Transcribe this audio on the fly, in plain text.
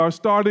are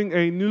starting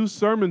a new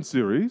sermon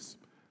series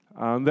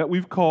that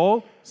we've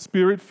called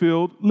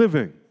Spirit-Filled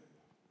Living.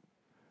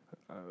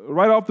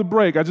 Right off the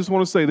break, I just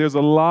want to say there's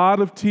a lot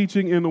of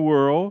teaching in the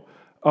world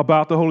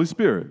about the Holy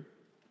Spirit.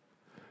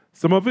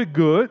 Some of it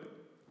good,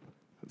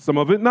 some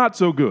of it not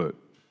so good.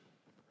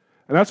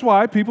 And that's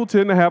why people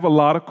tend to have a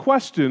lot of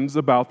questions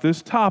about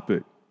this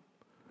topic.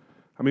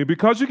 I mean,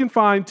 because you can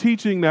find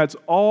teaching that's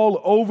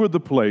all over the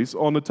place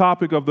on the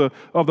topic of the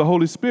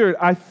Holy Spirit,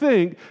 I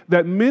think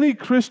that many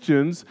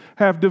Christians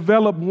have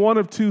developed one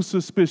of two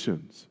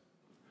suspicions.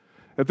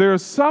 That there are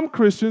some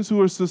Christians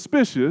who are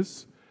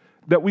suspicious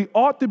that we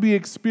ought to be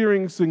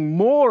experiencing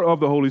more of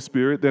the Holy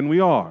Spirit than we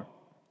are.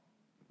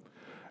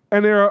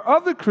 And there are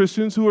other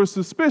Christians who are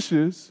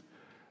suspicious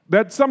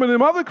that some of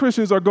them other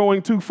Christians are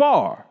going too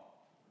far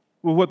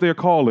with what they're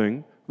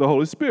calling the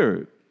Holy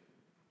Spirit.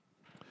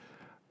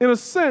 In a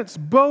sense,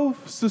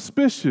 both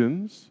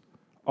suspicions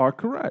are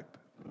correct.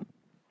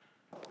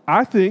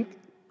 I think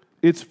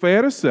it's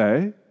fair to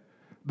say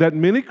that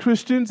many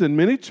Christians and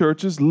many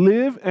churches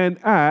live and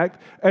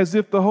act as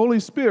if the Holy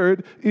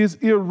Spirit is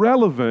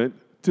irrelevant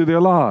to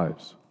their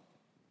lives.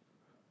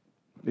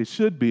 They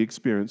should be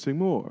experiencing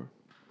more.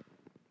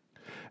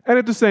 And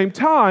at the same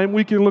time,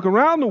 we can look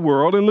around the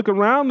world and look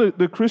around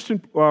the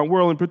Christian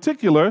world in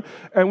particular,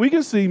 and we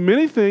can see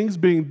many things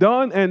being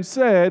done and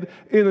said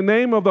in the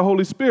name of the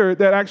Holy Spirit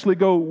that actually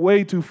go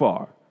way too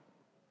far.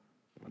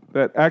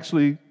 That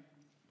actually,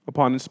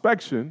 upon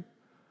inspection,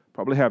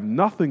 probably have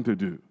nothing to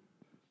do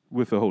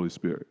with the Holy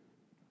Spirit.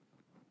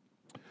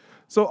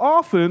 So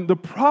often, the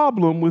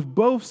problem with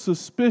both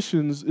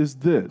suspicions is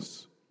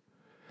this.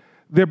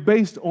 They're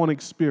based on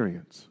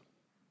experience.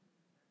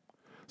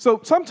 So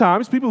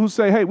sometimes people who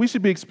say, hey, we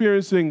should be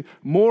experiencing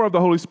more of the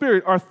Holy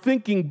Spirit are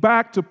thinking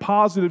back to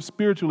positive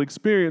spiritual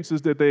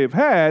experiences that they have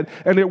had,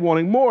 and they're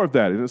wanting more of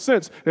that. In a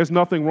sense, there's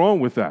nothing wrong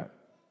with that.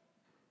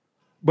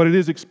 But it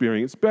is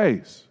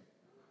experience-based.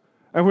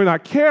 And if we're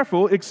not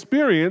careful,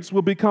 experience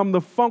will become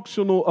the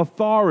functional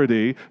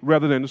authority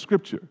rather than the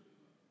Scripture.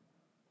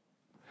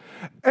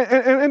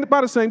 And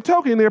by the same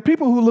token, there are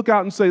people who look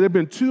out and say there have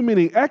been too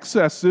many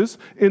excesses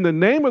in the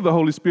name of the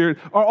Holy Spirit,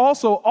 are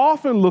also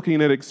often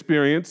looking at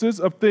experiences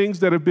of things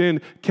that have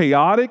been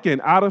chaotic and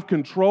out of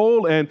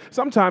control and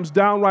sometimes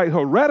downright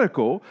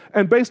heretical,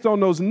 and based on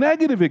those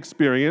negative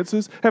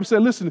experiences have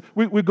said, listen,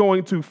 we're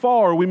going too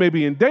far, or we may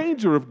be in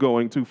danger of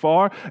going too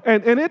far.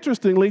 And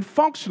interestingly,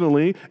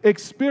 functionally,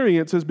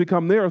 experience has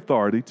become their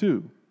authority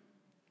too.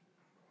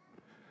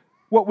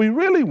 What we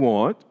really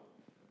want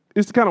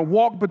is to kind of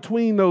walk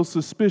between those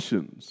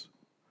suspicions,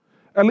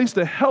 at least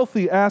a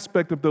healthy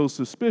aspect of those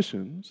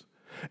suspicions,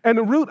 and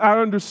to root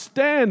our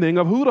understanding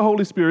of who the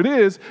Holy Spirit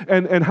is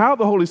and how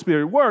the Holy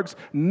Spirit works,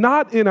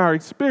 not in our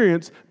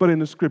experience, but in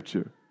the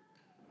Scripture,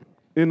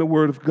 in the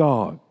Word of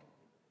God,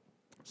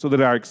 so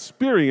that our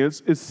experience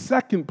is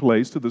second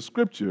place to the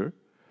Scripture,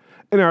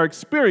 and our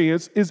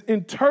experience is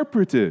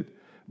interpreted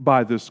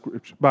by the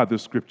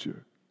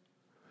Scripture.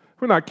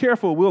 If we're not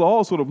careful, we'll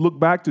all sort of look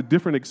back to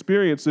different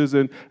experiences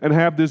and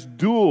have this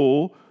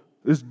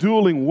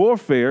dueling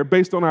warfare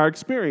based on our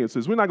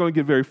experiences. We're not going to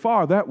get very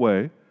far that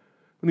way.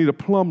 We need a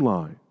plumb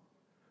line.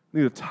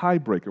 We need a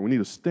tiebreaker. We need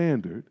a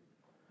standard,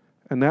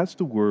 and that's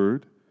the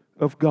Word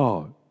of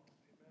God.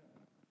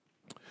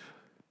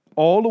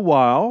 All the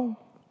while,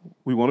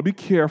 we want to be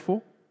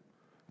careful.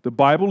 The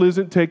Bible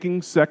isn't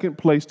taking second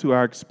place to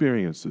our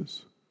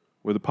experiences,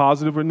 whether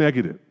positive or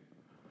negative.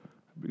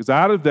 Because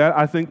out of that,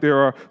 I think there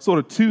are sort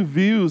of two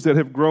views that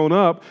have grown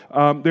up.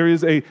 There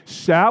is a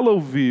shallow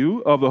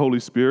view of the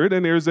Holy Spirit,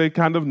 and there's a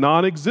kind of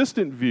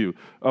non-existent view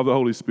of the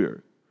Holy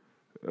Spirit.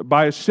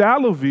 By a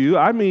shallow view,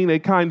 I mean a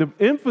kind of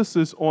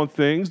emphasis on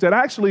things that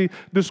actually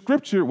the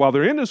Scripture, while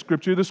they're in the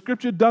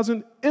Scripture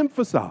doesn't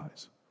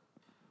emphasize,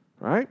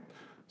 right?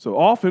 So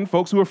often,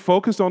 folks who are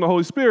focused on the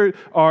Holy Spirit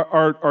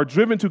are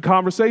driven to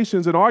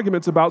conversations and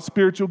arguments about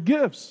spiritual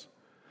gifts.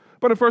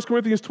 But in 1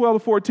 Corinthians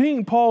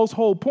 12-14, Paul's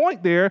whole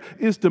point there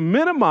is to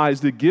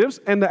minimize the gifts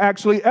and to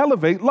actually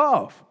elevate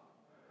love.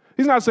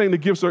 He's not saying the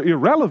gifts are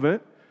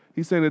irrelevant.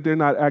 He's saying that they're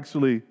not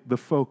actually the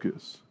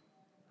focus.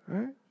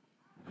 Right?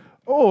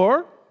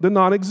 Or the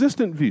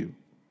non-existent view.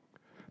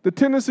 The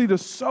tendency to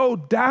so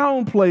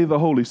downplay the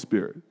Holy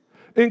Spirit,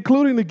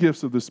 including the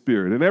gifts of the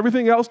Spirit and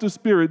everything else the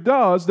Spirit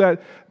does,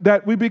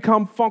 that we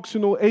become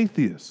functional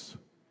atheists.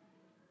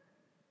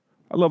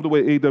 I love the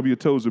way A.W.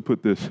 Tozer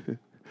put this.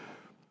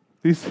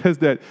 He says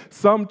that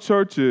some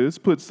churches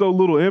put so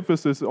little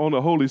emphasis on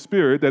the Holy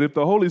Spirit that if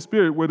the Holy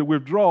Spirit were to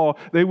withdraw,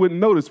 they wouldn't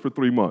notice for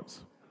 3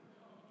 months.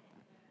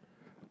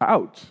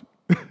 Ouch.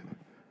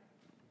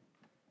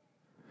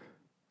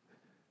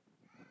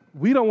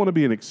 We don't want to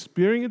be an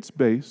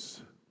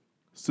experience-based,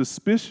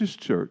 suspicious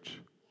church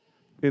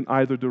in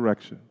either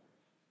direction.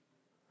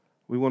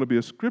 We want to be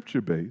a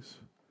Scripture-based,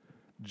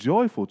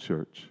 joyful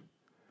church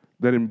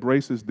that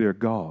embraces their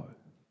God,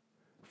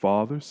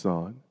 Father,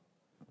 Son,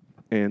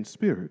 and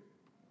Spirit.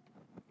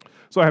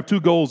 So I have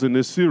two goals in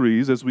this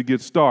series as we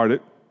get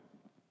started.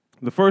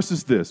 The first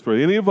is this: for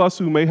any of us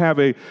who may have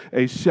a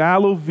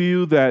shallow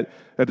view that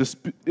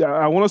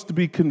I want us to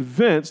be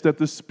convinced that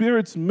the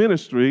Spirit's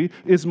ministry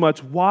is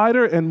much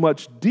wider and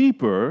much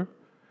deeper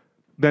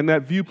than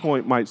that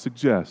viewpoint might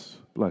suggest.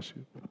 Bless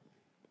you.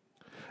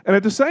 And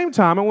at the same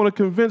time, I want to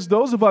convince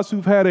those of us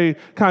who've had a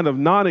kind of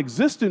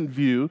non-existent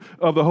view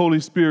of the Holy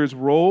Spirit's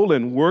role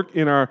and work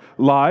in our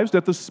lives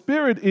that the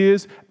Spirit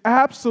is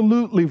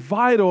absolutely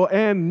vital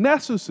and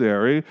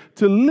necessary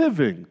to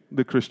living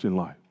the Christian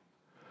life.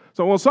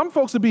 So I want some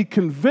folks to be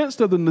convinced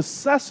of the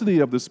necessity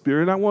of the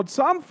Spirit, and I want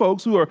some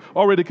folks who are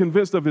already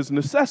convinced of His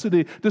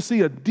necessity to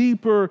see a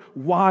deeper,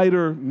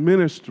 wider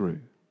ministry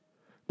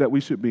that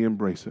we should be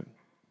embracing.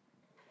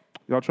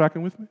 Y'all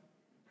tracking with me?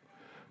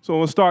 So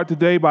we'll start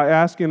today by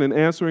asking and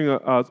answering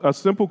a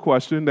simple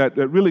question that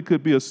really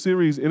could be a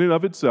series in and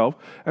of itself,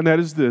 and that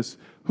is this: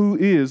 who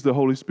is the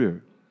Holy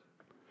Spirit?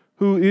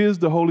 Who is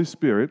the Holy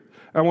Spirit?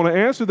 I want to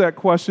answer that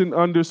question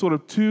under sort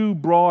of two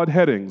broad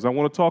headings. I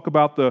want to talk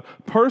about the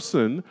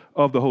person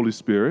of the Holy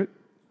Spirit,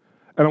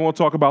 and I want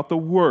to talk about the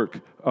work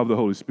of the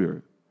Holy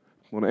Spirit.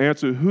 I want to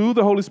answer who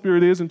the Holy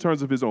Spirit is in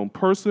terms of His own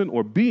person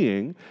or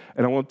being,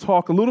 and I want to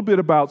talk a little bit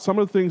about some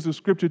of the things the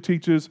Scripture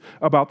teaches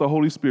about the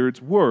Holy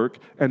Spirit's work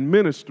and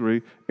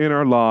ministry in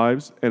our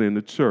lives and in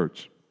the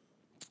church.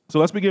 So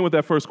let's begin with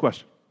that first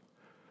question.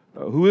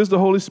 Who is the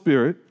Holy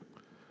Spirit?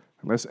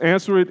 Let's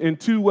answer it in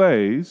two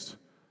ways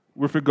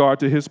with regard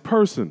to His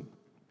person.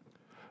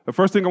 The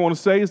first thing I want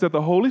to say is that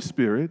the Holy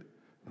Spirit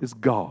is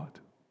God.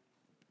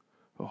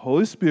 The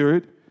Holy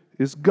Spirit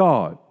is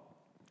God.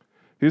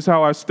 Here's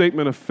how our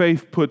statement of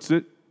faith puts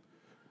it.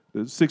 The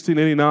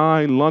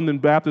 1689 London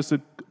Baptist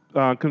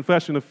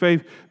Confession of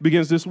Faith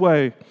begins this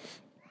way: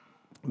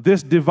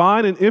 this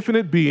divine and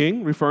infinite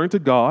being, referring to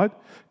God,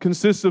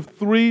 consists of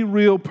three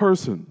real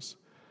persons: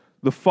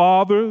 the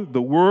Father,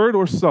 the Word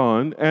or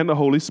Son, and the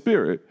Holy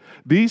Spirit.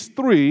 These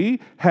three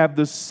have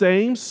the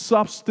same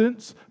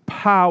substance,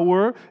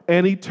 power,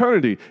 and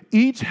eternity,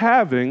 each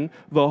having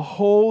the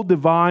whole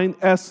divine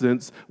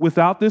essence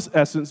without this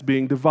essence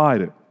being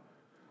divided.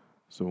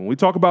 So when we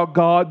talk about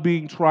God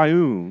being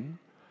triune,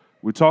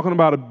 we're talking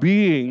about a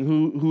being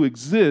who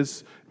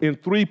exists in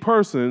three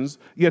persons,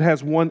 yet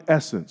has one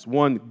essence,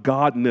 one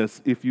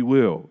godness, if you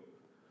will.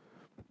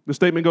 The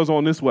statement goes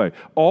on this way: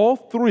 all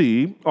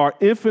three are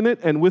infinite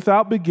and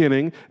without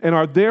beginning, and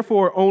are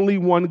therefore only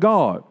one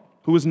God,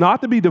 who is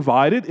not to be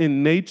divided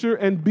in nature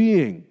and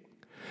being.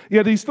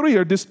 Yet these three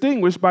are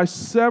distinguished by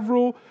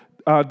several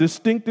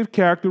distinctive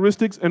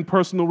characteristics and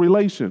personal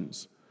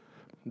relations.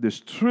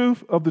 This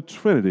truth of the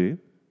Trinity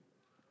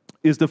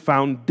is the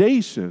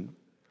foundation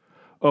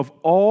of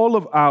all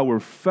of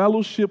our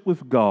fellowship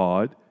with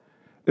God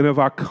and of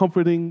our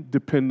comforting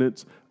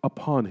dependence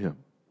upon Him.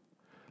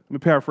 Let me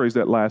paraphrase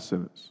that last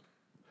sentence.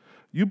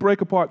 You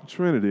break apart the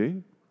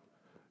Trinity,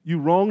 you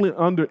wrongly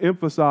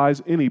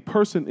underemphasize any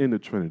person in the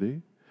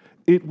Trinity,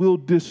 it will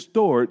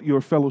distort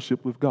your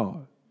fellowship with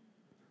God.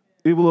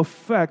 It will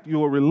affect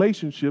your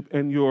relationship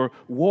and your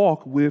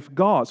walk with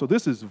God. So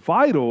this is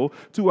vital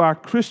to our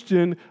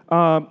Christian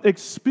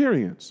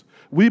experience.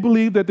 We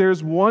believe that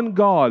there's one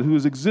God who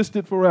has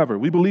existed forever.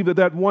 We believe that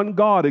that one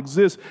God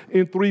exists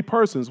in three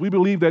persons. We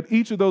believe that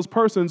each of those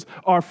persons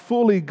are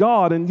fully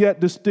God and yet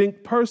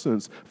distinct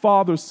persons: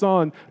 Father,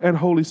 Son, and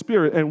Holy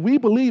Spirit. And we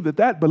believe that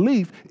that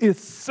belief is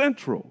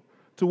central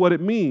to what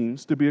it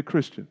means to be a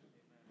Christian.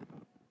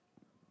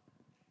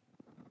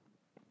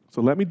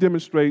 So let me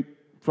demonstrate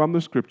from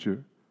the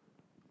Scripture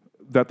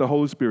that the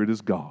Holy Spirit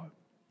is God.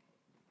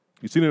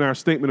 You've seen in our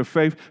statement of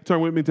faith. Turn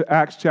with me to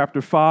Acts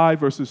chapter 5,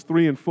 verses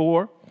 3 and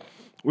 4.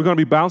 We're going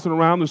to be bouncing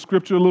around the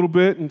Scripture a little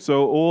bit, and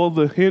so all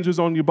the hinges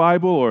on your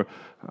Bible, or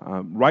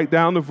write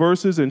down the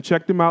verses and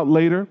check them out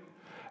later.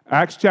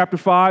 Acts chapter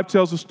 5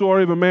 tells the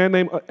story of a man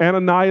named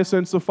Ananias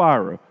and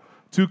Sapphira,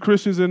 two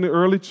Christians in the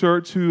early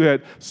church who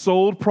had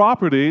sold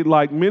property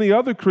like many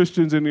other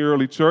Christians in the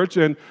early church,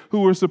 and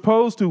who were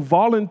supposed to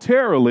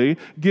voluntarily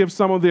give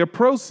some of their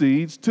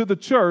proceeds to the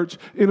church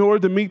in order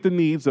to meet the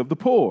needs of the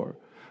poor.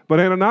 But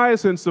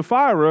Ananias and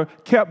Sapphira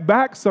kept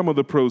back some of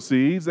the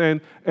proceeds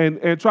and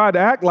tried to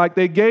act like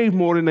they gave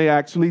more than they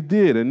actually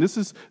did. And this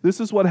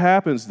is what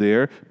happens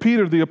there.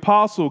 Peter, the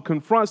apostle,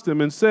 confronts them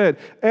and said,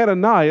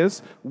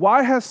 "Ananias,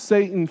 why has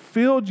Satan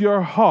filled your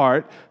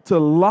heart to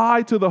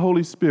lie to the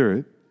Holy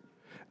Spirit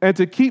and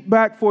to keep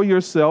back for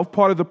yourself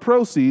part of the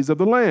proceeds of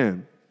the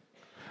land?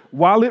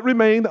 While it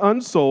remained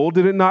unsold,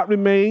 did it not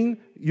remain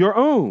your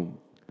own?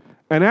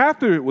 And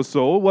after it was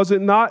sold, was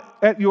it not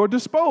at your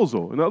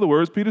disposal?" In other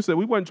words, Peter said,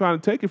 we weren't trying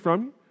to take it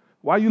from you.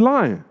 Why are you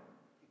lying?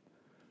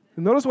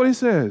 And notice what he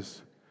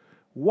says.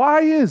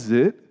 Why is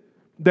it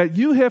that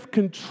you have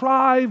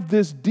contrived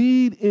this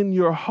deed in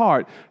your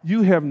heart?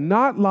 You have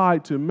not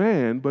lied to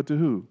man, but to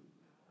who?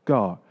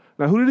 God.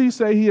 Now, who did he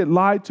say he had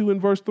lied to in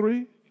verse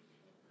 3?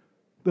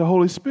 The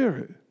Holy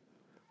Spirit.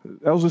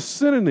 Those are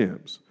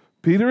synonyms.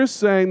 Peter is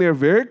saying there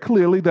very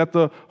clearly that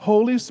the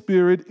Holy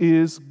Spirit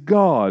is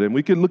God, and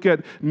we can look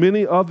at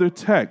many other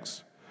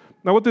texts.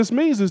 Now, what this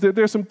means is that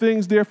there's some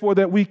things, therefore,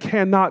 that we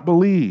cannot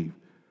believe,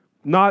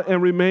 not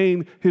and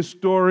remain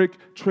historic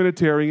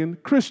Trinitarian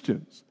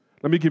Christians.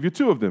 Let me give you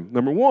two of them.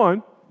 Number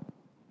one,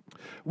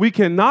 We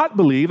cannot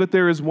believe that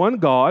there is one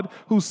God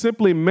who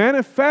simply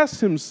manifests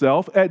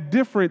himself at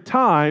different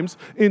times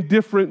in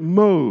different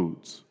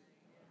modes.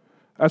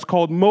 That's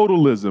called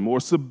modalism or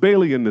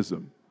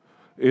Sabellianism.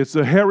 It's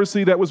a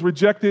heresy that was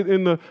rejected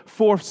in the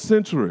 4th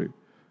century.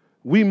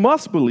 We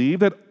must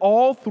believe that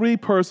all three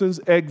persons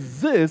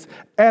exist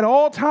at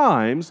all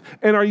times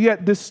and are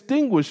yet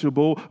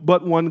distinguishable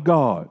but one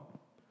God.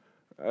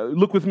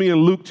 Look with me in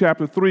Luke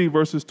chapter 3,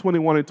 verses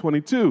 21 and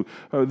 22.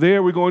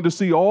 There we're going to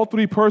see all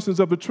three persons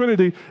of the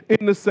Trinity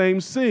in the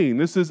same scene.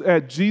 This is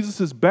at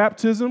Jesus'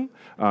 baptism.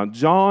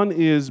 John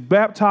is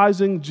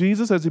baptizing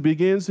Jesus as he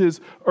begins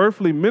his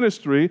earthly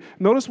ministry.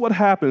 Notice what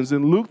happens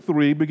in Luke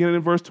 3, beginning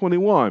in verse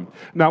 21.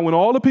 Now, when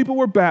all the people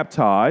were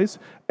baptized,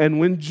 and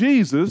when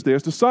Jesus,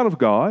 there's the Son of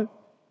God,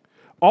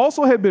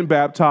 also had been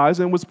baptized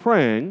and was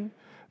praying,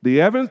 the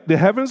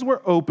heavens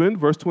were opened,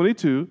 verse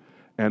 22,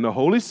 and the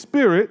Holy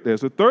Spirit,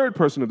 there's the third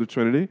person of the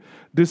Trinity,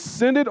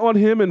 descended on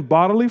him in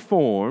bodily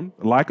form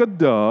like a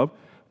dove,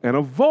 and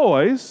a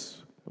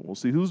voice, and we'll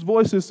see whose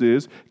voice this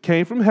is,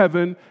 came from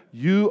heaven,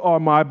 "You are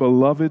my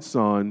beloved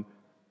Son,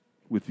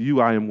 with you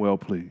I am well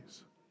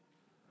pleased."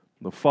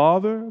 The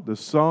Father, the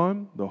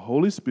Son, the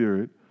Holy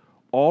Spirit,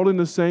 all in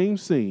the same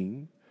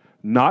scene,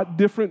 not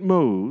different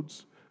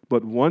modes,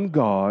 but one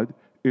God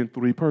in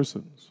three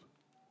persons.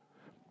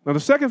 Now, the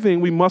second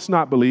thing we must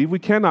not believe, we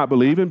cannot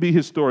believe and be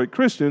historic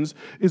Christians,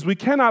 is we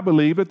cannot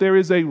believe that there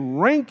is a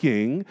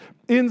ranking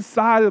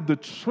inside of the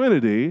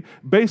Trinity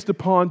based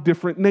upon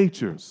different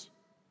natures.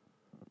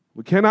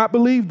 We cannot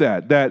believe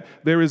that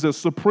there is a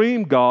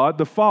supreme God,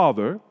 the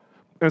Father,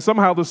 and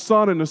somehow the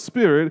Son and the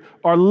Spirit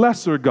are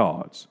lesser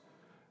gods.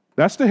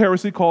 That's the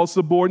heresy called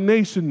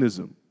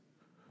subordinationism.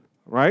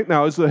 Right?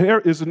 Now, it's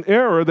an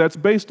error that's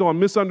based on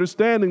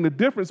misunderstanding the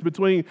difference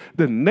between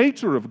the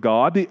nature of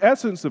God, the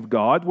essence of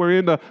God,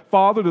 wherein the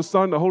Father, the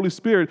Son, the Holy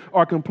Spirit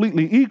are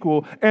completely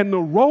equal, and the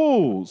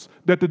roles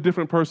that the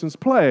different persons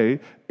play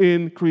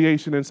in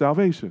creation and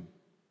salvation.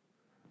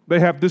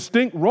 They have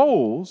distinct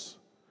roles,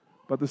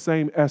 but the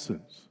same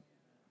essence.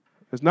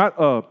 It's not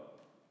a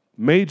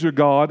major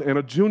God and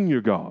a junior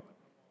God.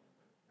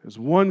 It's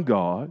one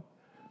God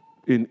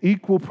in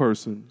equal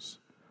persons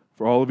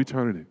for all of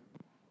eternity.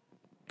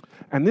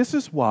 And this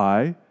is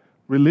why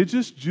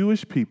religious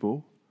Jewish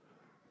people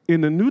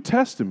in the New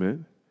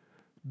Testament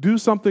do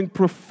something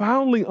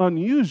profoundly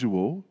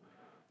unusual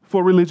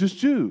for religious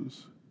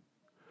Jews.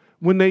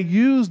 When they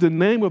use the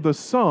name of the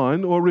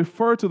Son or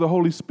refer to the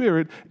Holy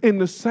Spirit in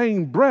the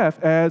same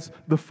breath as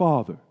the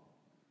Father.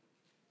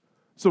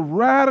 It's a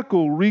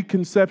radical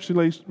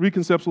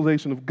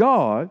reconceptualization of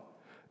God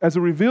as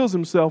it reveals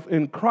himself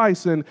in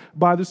Christ and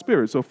by the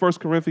Spirit. So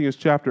 1 Corinthians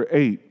chapter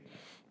 8,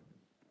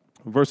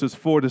 verses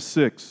 4 to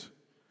 6.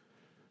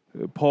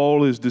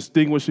 Paul is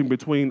distinguishing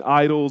between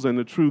idols and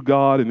the true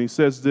God, and he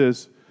says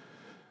this,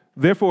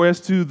 "Therefore,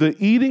 as to the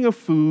eating of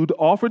food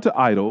offered to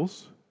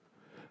idols,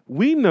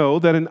 we know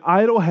that an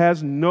idol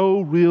has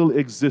no real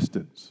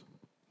existence,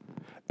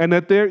 and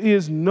that there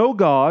is no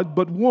God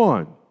but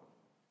one.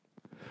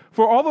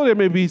 For although there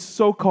may be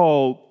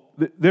so-called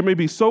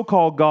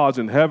gods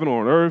in heaven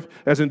or on earth,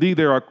 as indeed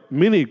there are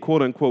many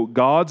quote-unquote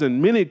gods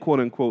and many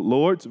quote-unquote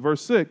lords,"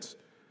 verse 6,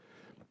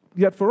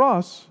 "yet for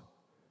us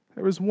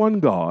there is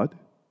one God,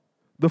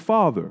 the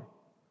Father,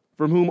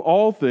 from whom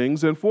all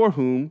things and for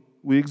whom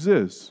we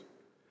exist,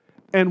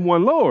 and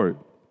one Lord,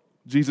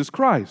 Jesus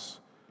Christ,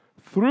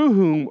 through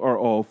whom are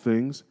all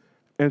things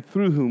and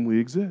through whom we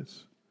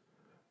exist."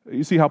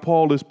 You see how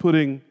Paul is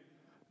putting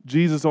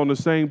Jesus on the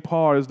same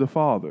par as the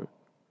Father,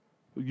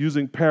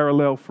 using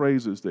parallel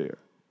phrases there.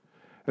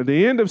 At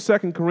the end of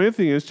 2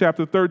 Corinthians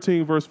chapter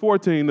 13, verse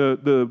 14,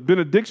 the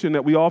benediction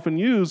that we often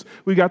use,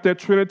 we got that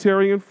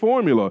Trinitarian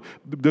formula.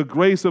 The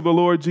grace of the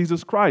Lord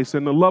Jesus Christ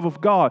and the love of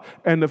God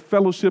and the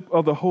fellowship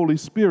of the Holy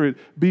Spirit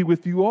be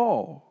with you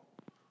all.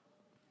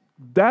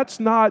 That's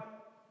not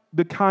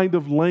the kind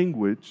of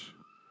language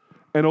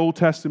an Old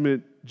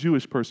Testament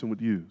Jewish person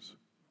would use.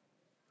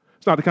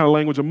 It's not the kind of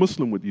language a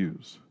Muslim would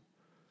use.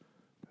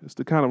 It's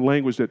the kind of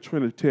language that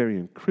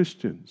Trinitarian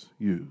Christians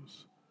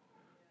use,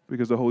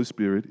 because the Holy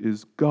Spirit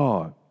is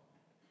God.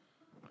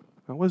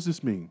 Now, what does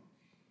this mean?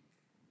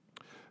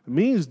 It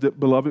means that,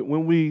 beloved,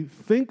 when we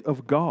think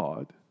of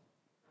God,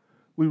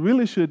 we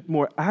really should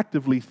more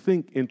actively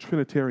think in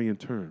Trinitarian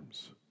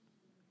terms.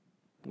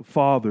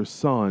 Father,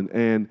 Son,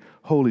 and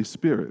Holy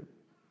Spirit.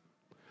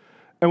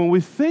 And when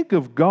we think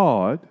of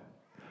God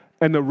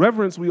and the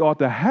reverence we ought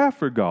to have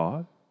for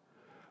God,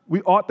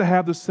 we ought to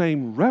have the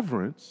same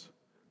reverence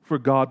for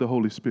God the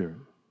Holy Spirit.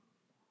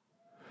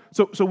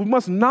 So we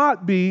must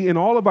not be, in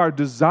all of our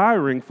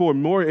desiring for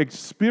more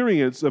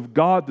experience of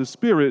God the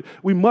Spirit,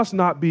 we must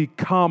not be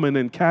common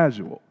and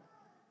casual.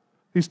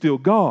 He's still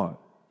God.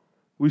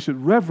 We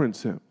should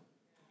reverence him.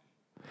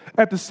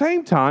 At the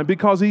same time,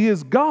 because he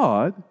is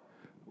God,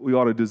 we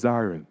ought to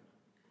desire him.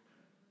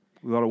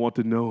 We ought to want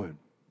to know him,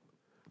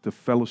 to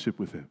fellowship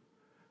with him,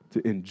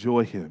 to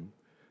enjoy him,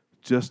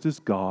 just as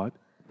God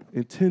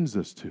intends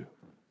us to.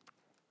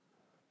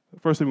 The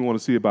first thing we want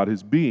to see about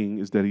his being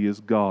is that he is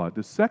God.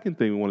 The second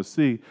thing we want to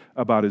see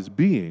about his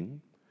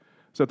being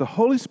is that the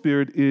Holy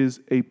Spirit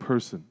is a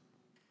person.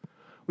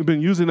 We've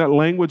been using that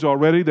language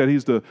already, that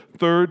he's the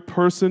third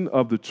person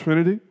of the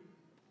Trinity.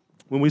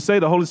 When we say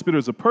the Holy Spirit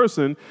is a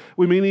person,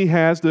 we mean he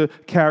has the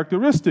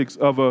characteristics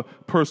of a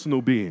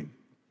personal being.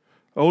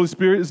 The Holy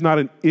Spirit is not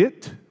an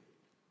it,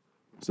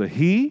 it's a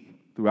he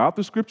throughout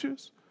the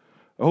Scriptures.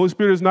 The Holy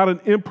Spirit is not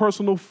an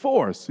impersonal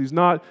force. He's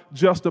not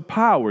just a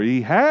power.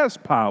 He has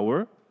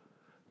power,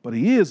 but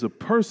he is a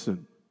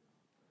person.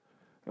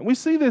 And we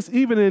see this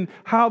even in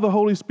how the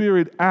Holy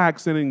Spirit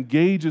acts and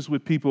engages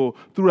with people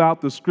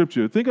throughout the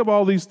Scripture. Think of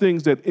all these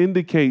things that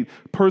indicate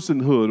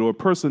personhood or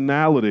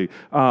personality,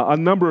 a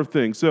number of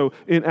things. So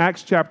in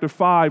Acts chapter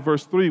 5,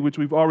 verse 3, which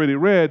we've already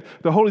read,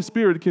 the Holy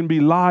Spirit can be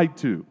lied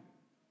to.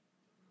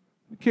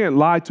 You can't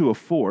lie to a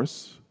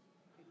force.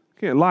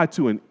 You can't lie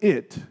to an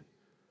it.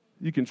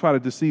 You can try to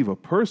deceive a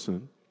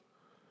person.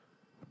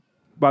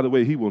 By the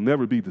way, he will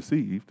never be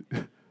deceived.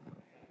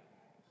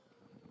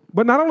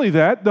 But not only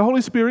that, the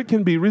Holy Spirit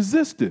can be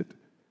resisted.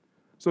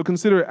 So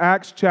consider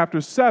Acts chapter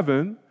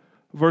 7,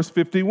 verse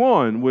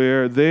 51,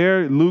 where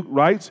there Luke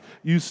writes,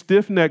 "You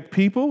stiff-necked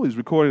people." He's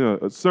recording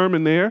a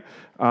sermon there.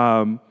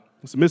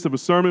 It's the midst of a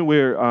sermon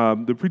where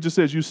the preacher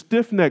says, "You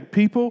stiff-necked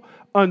people,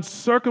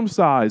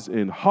 uncircumcised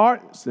in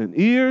hearts and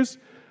ears,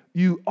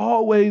 you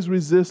always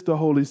resist the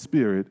Holy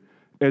Spirit.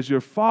 As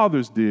your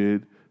fathers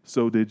did,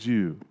 so did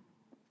you."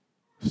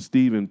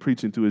 Stephen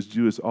preaching to his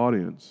Jewish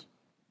audience.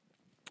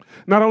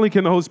 Not only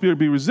can the Holy Spirit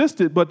be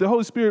resisted, but the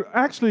Holy Spirit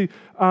actually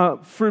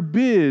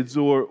forbids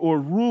or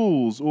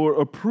rules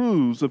or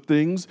approves of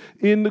things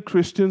in the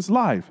Christian's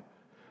life.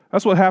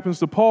 That's what happens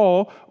to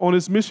Paul on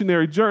his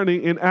missionary journey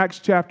in Acts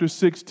chapter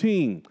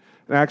 16.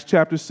 In Acts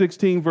chapter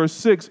 16, verse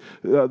 6,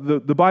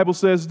 the Bible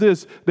says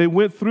this: "They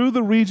went through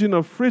the region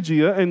of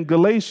Phrygia and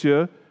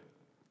Galatia,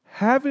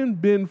 having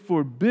been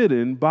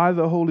forbidden by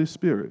the Holy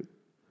Spirit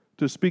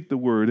to speak the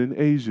word in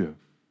Asia."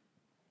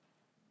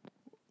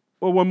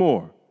 Or one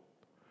more.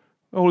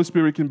 The Holy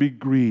Spirit can be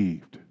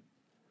grieved.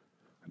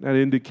 That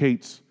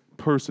indicates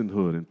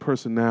personhood and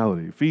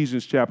personality.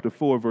 Ephesians chapter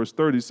 4, verse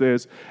 30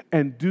 says,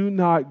 "And do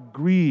not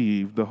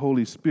grieve the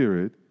Holy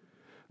Spirit,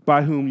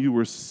 by whom you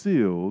were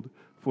sealed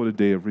for the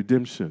day of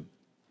redemption."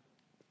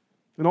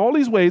 In all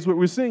these ways, what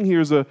we're seeing here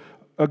is a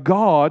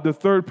God, the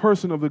third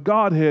person of the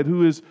Godhead,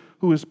 who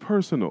is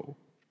personal,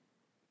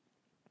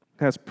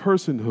 has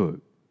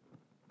personhood.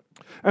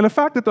 And the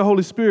fact that the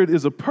Holy Spirit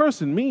is a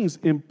person means,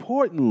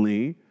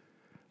 importantly,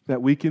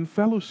 that we can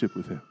fellowship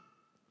with him,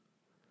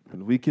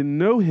 and we can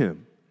know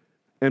him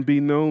and be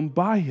known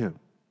by him.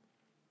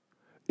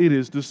 It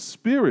is the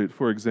Spirit,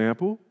 for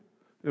example,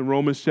 in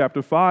Romans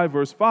chapter 5,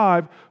 verse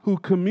 5, who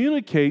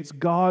communicates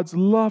God's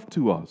love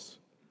to us.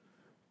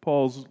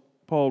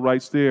 Paul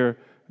writes there,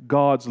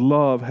 "God's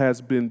love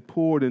has been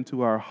poured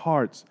into our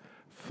hearts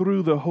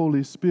through the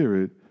Holy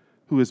Spirit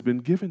who has been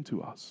given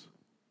to us."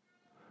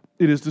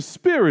 It is the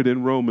Spirit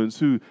in Romans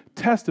who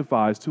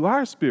testifies to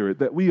our spirit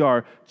that we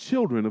are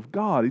children of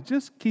God. He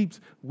just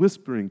keeps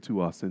whispering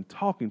to us and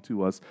talking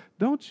to us.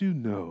 Don't you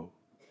know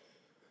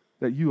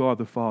that you are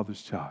the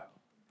Father's child,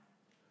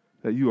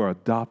 that you are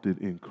adopted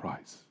in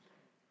Christ?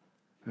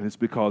 And it's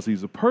because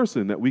he's a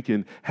person that we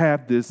can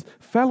have this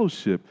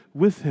fellowship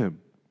with him.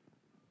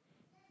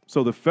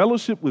 So the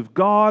fellowship with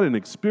God and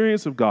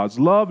experience of God's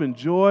love and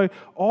joy,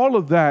 all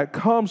of that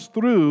comes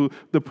through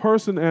the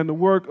person and the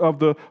work of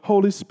the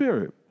Holy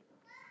Spirit.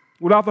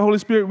 Without the Holy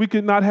Spirit, we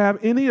could not have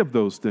any of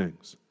those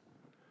things.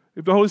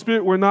 If the Holy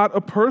Spirit were not a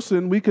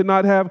person, we could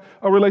not have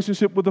a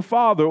relationship with the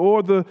Father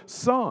or the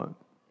Son.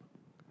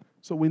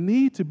 So we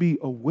need to be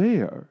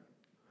aware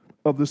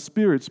of the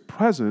Spirit's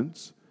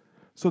presence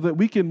so that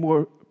we can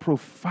more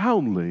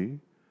profoundly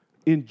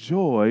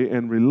enjoy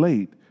and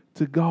relate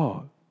to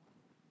God.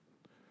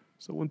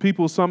 So when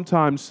people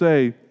sometimes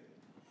say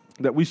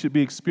that we should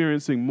be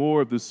experiencing more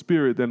of the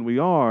Spirit than we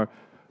are,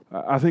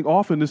 I think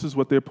often this is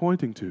what they're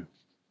pointing to.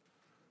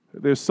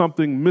 There's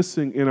something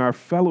missing in our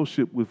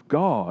fellowship with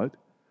God,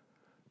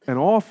 and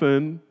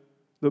often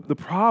the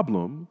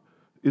problem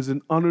is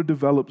an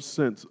underdeveloped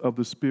sense of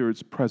the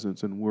Spirit's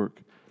presence and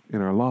work in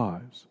our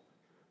lives.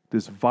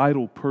 This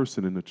vital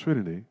person in the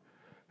Trinity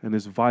and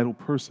this vital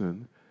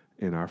person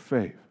in our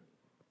faith.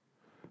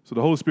 So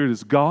the Holy Spirit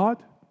is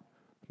God.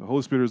 The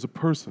Holy Spirit is a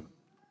person.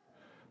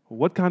 Well,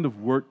 what kind of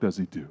work does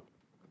he do?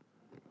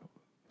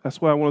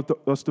 That's what I want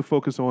us to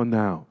focus on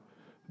now,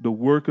 the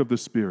work of the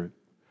Spirit.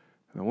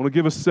 And I want to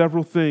give us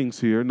several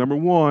things here. Number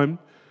one,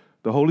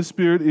 the Holy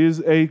Spirit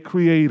is a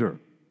creator.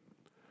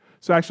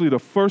 It's actually the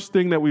first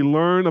thing that we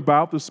learn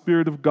about the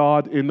Spirit of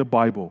God in the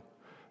Bible.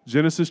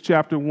 Genesis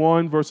chapter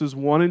 1, verses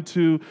 1 and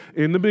 2,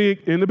 in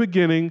the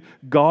beginning,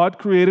 God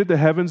created the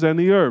heavens and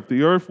the earth.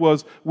 The earth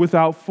was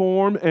without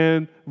form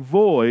and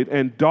void,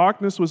 and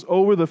darkness was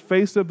over the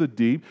face of the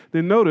deep.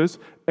 Then notice,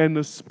 and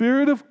the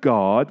Spirit of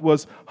God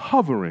was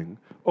hovering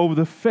over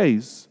the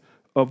face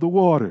of the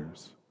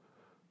waters.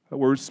 The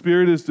word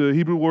spirit is the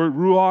Hebrew word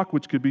ruach,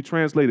 which could be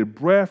translated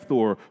breath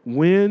or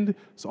wind.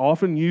 It's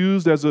often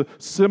used as a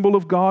symbol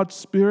of God's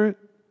spirit.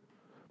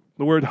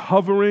 The word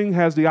hovering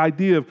has the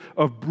idea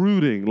of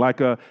brooding,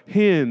 like a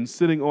hen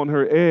sitting on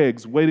her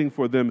eggs, waiting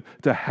for them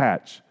to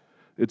hatch.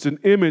 It's an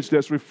image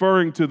that's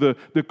referring to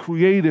the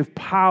creative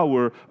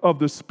power of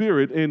the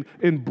Spirit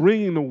in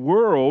bringing the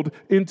world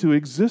into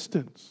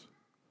existence.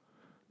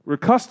 We're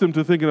accustomed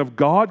to thinking of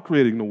God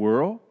creating the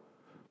world.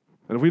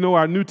 And if we know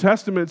our New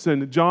Testaments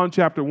in John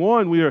chapter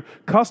 1, we are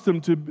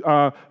accustomed to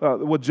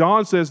what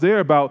John says there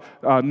about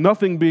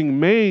nothing being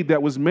made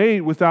that was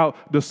made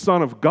without the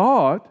Son of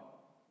God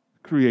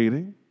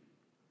creating.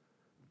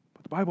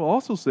 But the Bible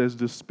also says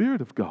the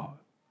Spirit of God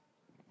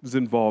is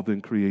involved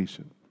in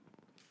creation.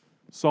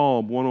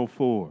 Psalm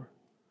 104,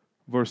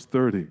 verse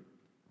 30.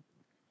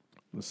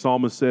 The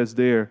psalmist says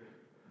there,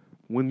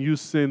 when you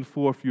send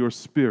forth your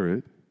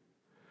Spirit,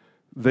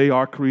 they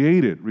are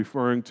created,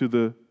 referring to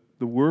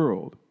the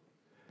world,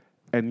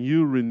 and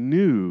you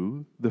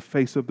renew the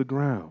face of the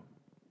ground.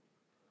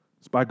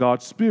 It's by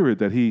God's Spirit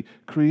that He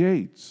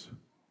creates.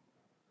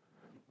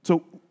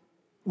 So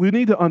we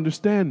need to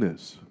understand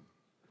this.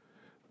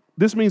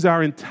 This means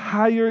our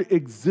entire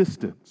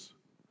existence,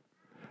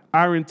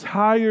 our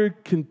entire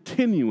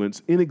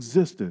continuance in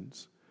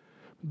existence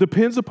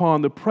depends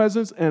upon the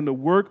presence and the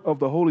work of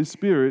the Holy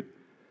Spirit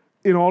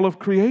in all of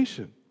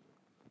creation.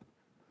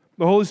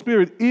 The Holy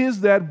Spirit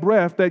is that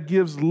breath that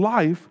gives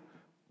life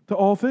to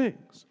all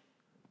things.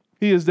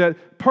 He is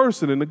that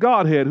person in the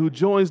Godhead who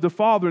joins the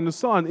Father and the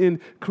Son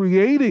in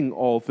creating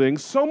all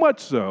things, so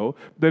much so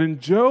that in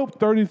Job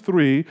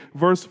 33,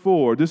 verse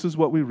 4, this is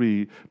what we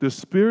read: the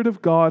Spirit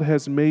of God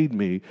has made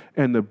me,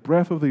 and the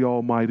breath of the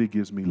Almighty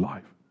gives me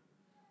life.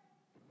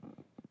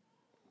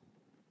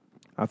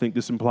 I think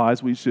this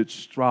implies we should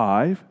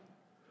strive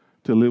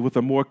to live with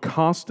a more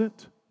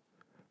constant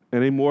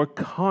and a more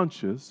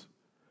conscious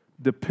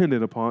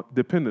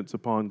dependence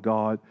upon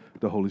God,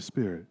 the Holy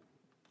Spirit.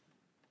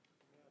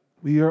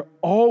 We are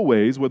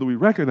always, whether we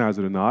recognize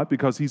it or not,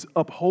 because He's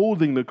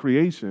upholding the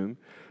creation,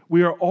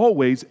 we are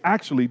always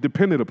actually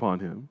dependent upon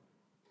Him.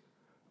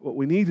 What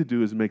we need to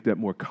do is make that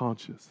more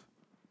conscious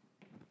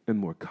and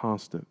more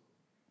constant.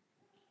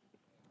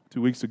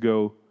 2 weeks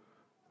ago,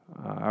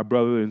 our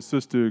brother and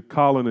sister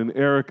Colin and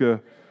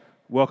Erica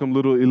welcomed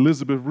little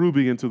Elizabeth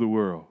Ruby into the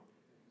world.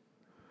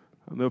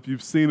 I don't know if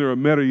you've seen her or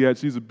met her yet.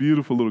 She's a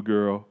beautiful little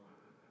girl,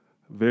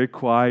 very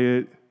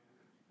quiet,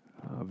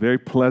 very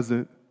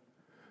pleasant.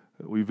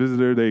 We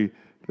visited her.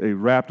 They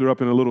wrapped her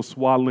up in a little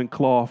swaddling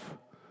cloth.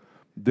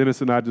 Dennis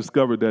and I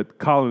discovered that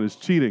Colin is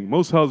cheating.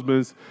 Most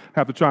husbands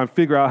have to try and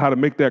figure out how to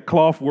make that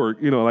cloth work,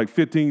 like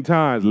 15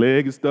 times.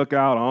 Leg is stuck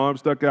out, arm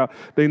stuck out.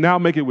 They now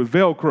make it with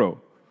Velcro.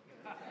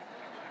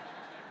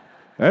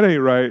 That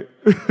ain't right.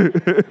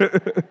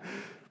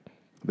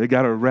 They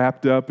got her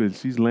wrapped up, and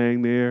she's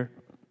laying there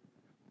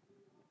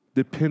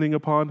depending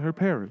upon her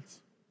parents,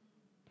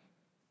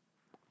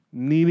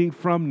 needing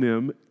from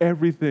them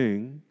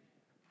everything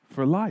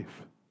for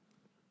life.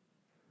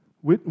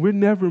 We're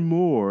never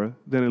more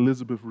than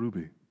Elizabeth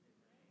Ruby.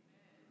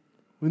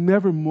 We're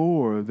never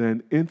more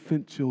than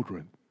infant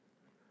children,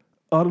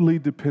 utterly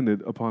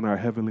dependent upon our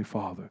Heavenly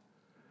Father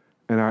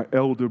and our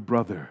elder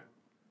brother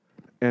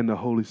and the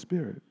Holy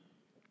Spirit.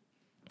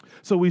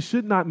 So we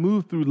should not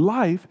move through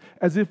life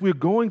as if we're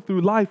going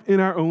through life in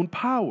our own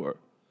power.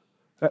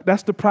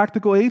 That's the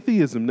practical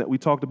atheism that we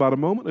talked about a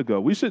moment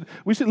ago. We should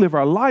live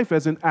our life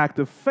as an act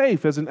of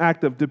faith, as an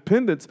act of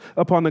dependence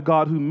upon the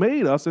God who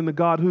made us and the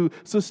God who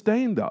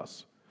sustained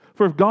us.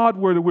 For if God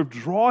were to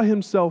withdraw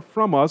Himself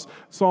from us,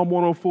 Psalm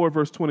 104,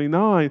 verse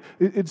 29,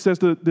 it says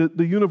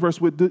the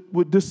universe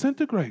would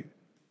disintegrate.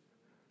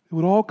 It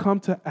would all come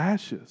to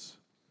ashes.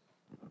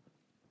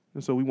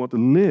 And so we want to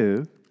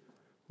live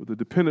with the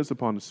dependence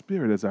upon the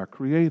Spirit as our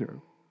Creator.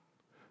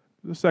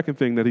 The second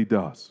thing that He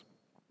does.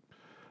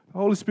 The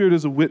Holy Spirit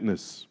is a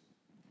witness.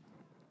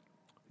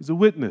 He's a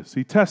witness.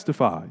 He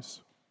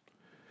testifies.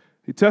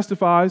 He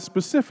testifies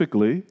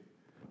specifically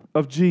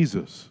of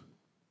Jesus.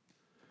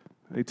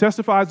 He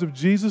testifies of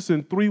Jesus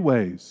in three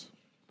ways.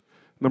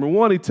 Number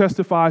one, He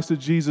testifies to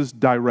Jesus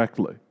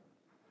directly.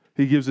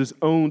 He gives His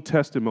own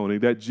testimony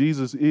that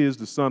Jesus is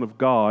the Son of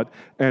God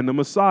and the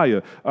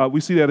Messiah.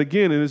 We see that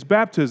again in His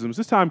baptisms.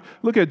 This time,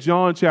 look at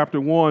John chapter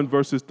 1,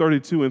 verses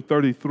 32 and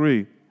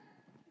 33.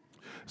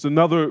 It's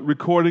another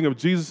recording of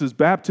Jesus'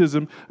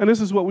 baptism, and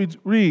this is what we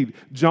read.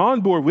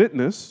 John bore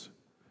witness.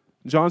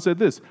 John said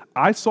this: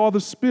 I saw the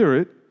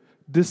Spirit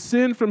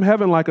descend from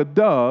heaven like a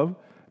dove,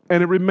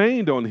 and it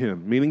remained on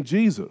Him, meaning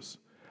Jesus.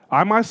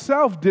 I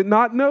myself did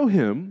not know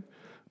Him,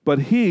 but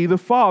He, the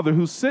Father,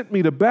 who sent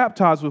me to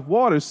baptize with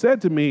water,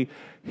 said to me,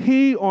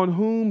 He on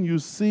whom you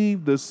see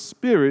the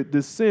Spirit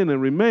descend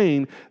and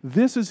remain,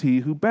 this is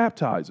He who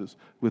baptizes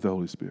with the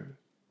Holy Spirit.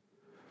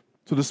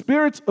 So the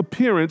Spirit's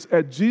appearance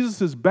at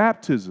Jesus'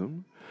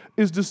 baptism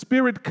is the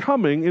Spirit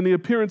coming in the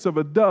appearance of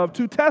a dove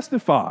to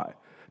testify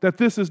that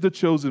this is the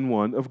chosen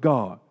one of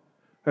God,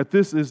 that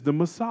this is the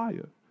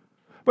Messiah.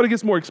 But it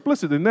gets more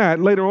explicit than that.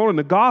 Later on in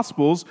the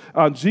Gospels,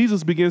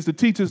 Jesus begins to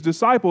teach his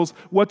disciples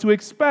what to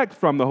expect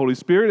from the Holy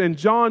Spirit. In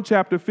John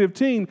chapter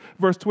 15,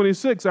 verse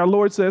 26, our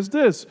Lord says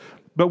this,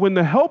 "But when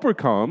the Helper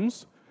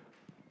comes,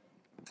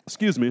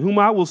 whom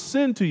I will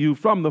send to you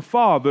from the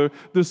Father,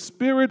 the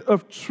Spirit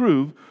of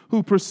truth,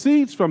 who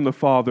proceeds from the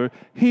Father,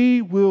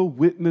 he will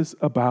witness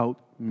about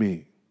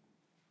me."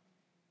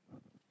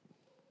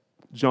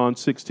 John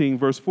 16,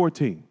 verse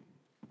 14.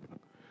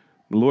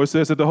 The Lord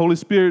says that the Holy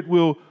Spirit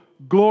will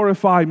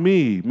glorify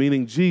me,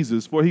 meaning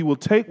Jesus, for he will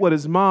take what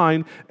is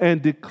mine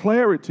and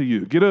declare it to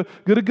you. Get a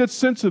good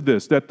sense of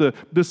this, that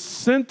the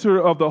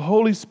center of the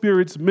Holy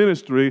Spirit's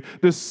ministry,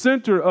 the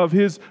center of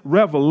his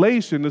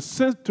revelation, the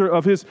center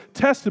of his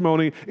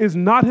testimony is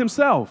not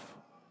himself.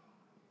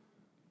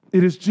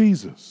 It is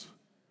Jesus,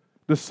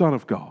 the Son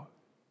of God.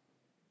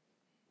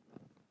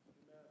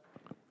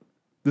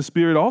 The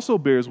Spirit also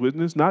bears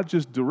witness, not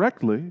just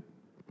directly,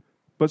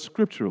 but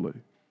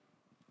scripturally.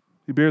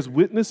 He bears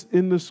witness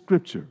in the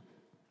Scripture.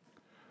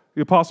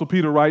 The Apostle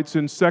Peter writes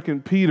in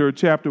 2 Peter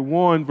chapter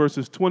 1,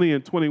 verses 20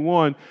 and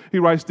 21, he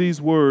writes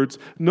these words,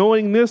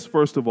 "Knowing this,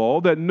 first of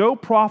all, that no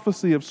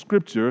prophecy of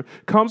Scripture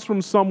comes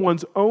from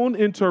someone's own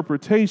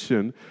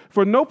interpretation,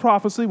 for no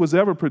prophecy was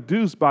ever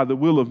produced by the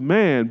will of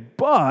man,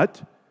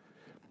 but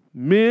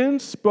men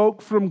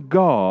spoke from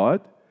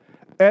God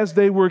as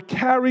they were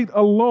carried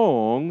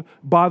along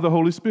by the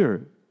Holy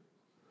Spirit."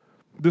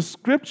 The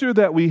Scripture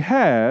that we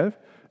have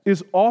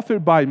is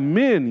authored by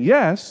men,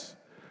 yes,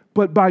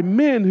 but by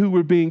men who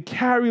were being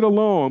carried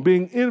along,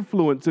 being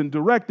influenced and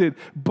directed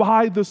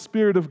by the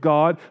Spirit of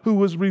God, who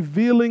was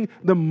revealing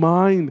the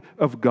mind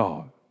of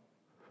God.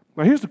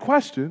 Now, here's the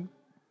question.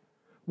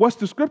 What's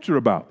the Scripture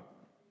about?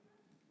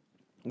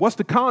 What's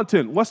the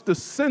content? What's the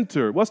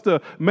center? What's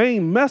the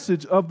main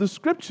message of the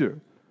Scripture?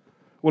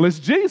 Well, it's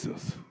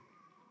Jesus.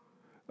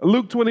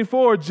 Luke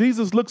 24,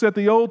 Jesus looks at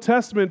the Old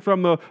Testament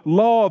from the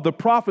law, the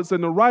prophets,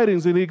 and the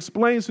writings, and he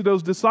explains to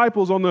those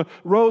disciples on the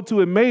road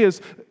to Emmaus,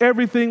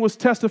 everything was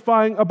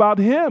testifying about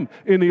him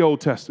in the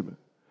Old Testament.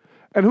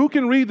 And who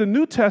can read the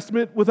New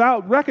Testament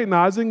without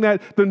recognizing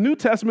that the New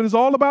Testament is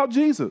all about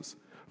Jesus?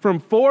 From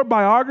 4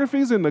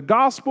 biographies in the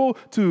gospel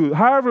to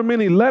however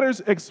many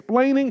letters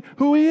explaining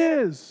who he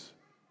is.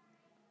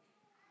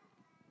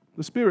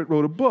 The Spirit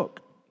wrote a book,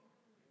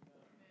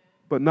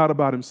 but not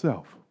about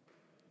himself.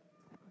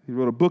 He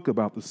wrote a book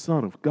about the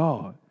Son of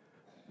God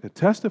and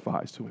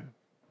testifies to him.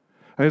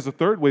 And there's a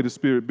third way the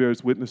Spirit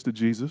bears witness to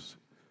Jesus.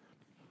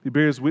 He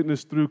bears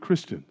witness through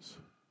Christians.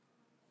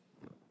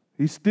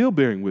 He's still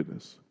bearing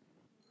witness.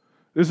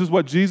 This is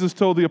what Jesus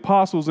told the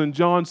apostles in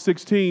John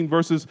 16,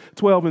 verses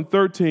 12 and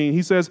 13.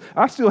 He says,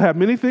 "I still have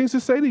many things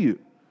to say to you,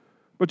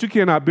 but you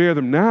cannot bear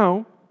them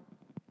now.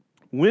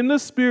 When the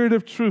Spirit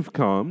of truth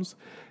comes,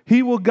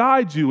 he will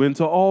guide you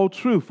into all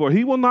truth, for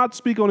he will not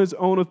speak on his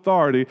own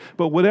authority,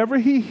 but whatever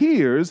he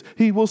hears,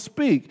 he will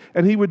speak,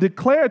 and he will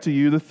declare to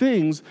you the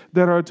things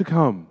that are to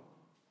come."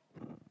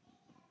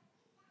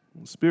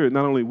 The Spirit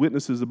not only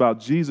witnesses about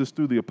Jesus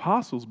through the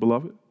apostles,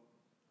 beloved,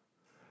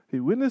 he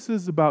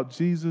witnesses about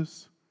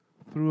Jesus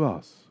through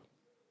us.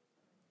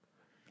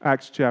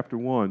 Acts chapter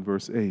 1,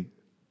 verse 8.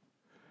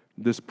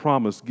 This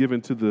promise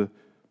given to the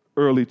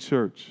early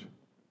church,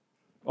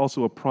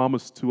 also a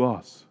promise to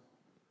us.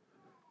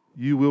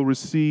 You will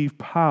receive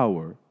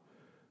power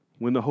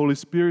when the Holy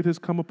Spirit has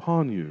come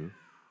upon you,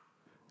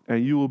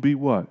 and you will be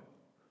what?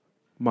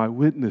 My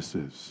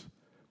witnesses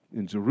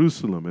in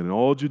Jerusalem and in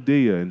all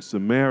Judea and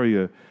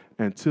Samaria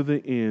and to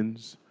the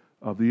ends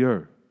of the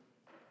earth.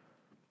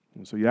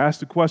 And so you ask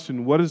the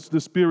question, what does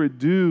the Spirit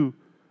do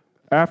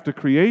after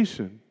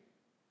creation?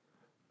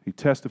 He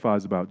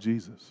testifies about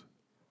Jesus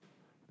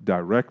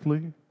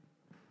directly,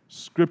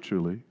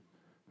 scripturally,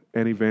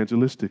 and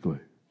evangelistically.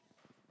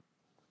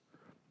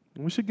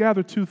 And we should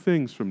gather 2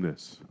 things from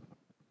this.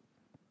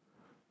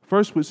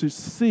 First, we should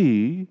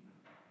see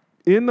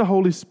in the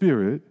Holy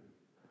Spirit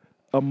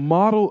a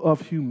model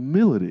of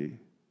humility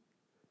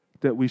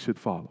that we should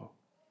follow.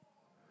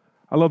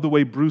 I love the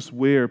way Bruce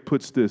Ware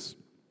puts this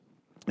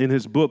in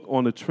his book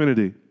on the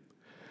Trinity.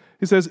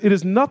 He says, "It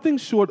is nothing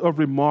short of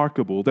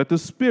remarkable that the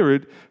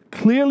Spirit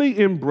clearly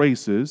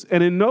embraces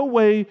and in no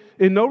way,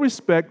 in no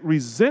respect,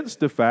 resents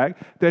the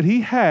fact that he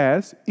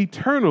has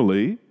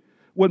eternally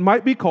what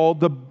might be called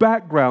the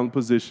background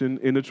position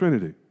in the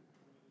Trinity.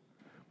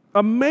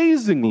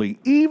 Amazingly,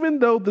 even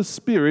though the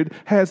Spirit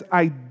has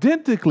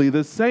identically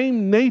the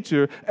same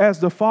nature as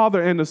the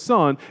Father and the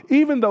Son,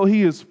 even though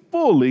he is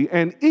fully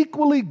and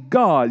equally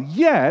God,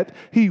 yet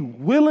he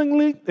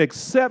willingly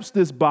accepts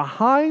this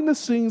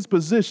behind-the-scenes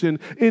position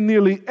in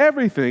nearly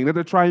everything that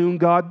the triune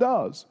God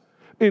does.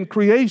 In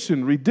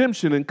creation,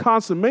 redemption, and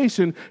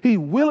consummation, he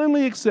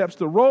willingly accepts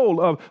the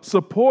role of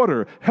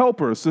supporter,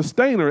 helper,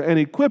 sustainer, and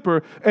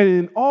equipper, and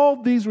in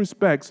all these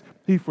respects,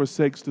 he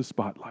forsakes the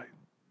spotlight."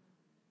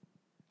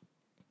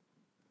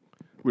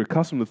 We're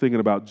accustomed to thinking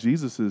about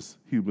Jesus'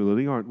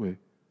 humility, aren't we?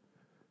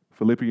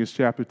 Philippians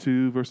chapter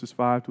 2, verses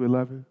 5 to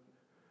 11.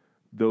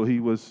 Though he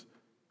was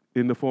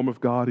in the form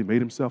of God, he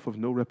made himself of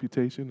no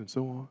reputation, and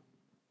so on.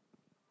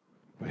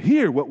 But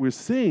here, what we're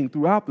seeing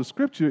throughout the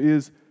scripture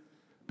is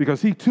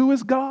because he too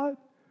is God,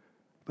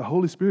 the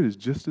Holy Spirit is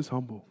just as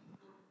humble.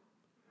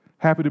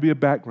 Happy to be a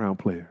background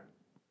player,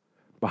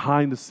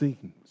 behind the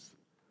scenes,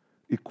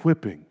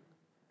 equipping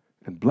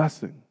and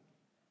blessing.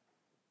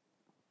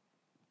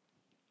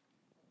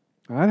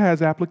 Now, that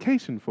has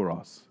application for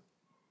us,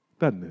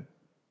 doesn't it?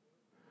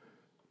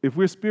 If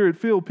we're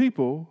Spirit-filled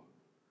people,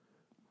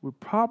 we're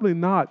probably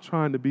not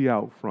trying to be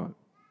out front.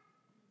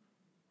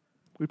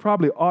 We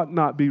probably ought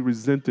not be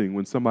resenting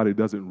when somebody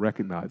doesn't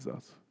recognize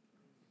us.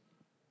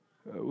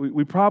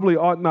 We probably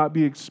ought not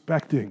be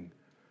expecting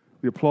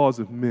the applause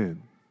of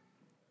men.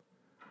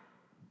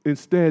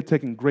 Instead,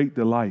 taking great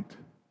delight,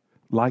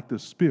 like the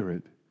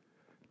Spirit,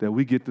 that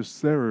we get to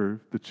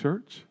serve the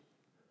church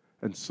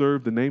and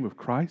serve the name of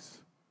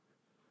Christ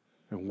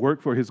and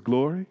work for his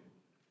glory,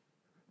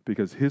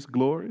 because his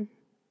glory,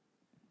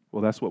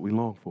 well, that's what we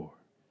long for,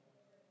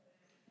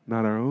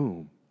 not our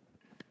own.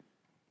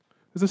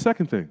 There's a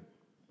second thing.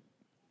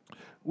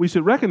 We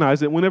should recognize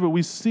that whenever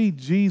we see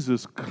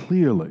Jesus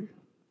clearly,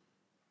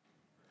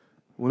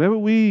 whenever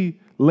we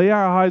lay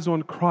our eyes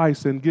on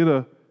Christ and get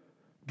a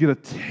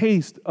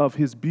taste of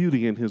his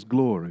beauty and his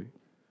glory,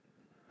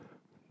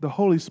 the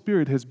Holy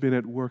Spirit has been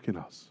at work in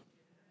us.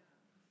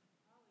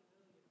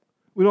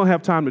 We don't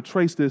have time to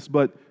trace this,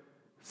 but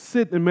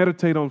sit and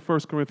meditate on 1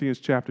 Corinthians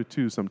chapter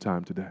 2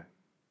 sometime today.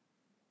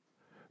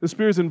 The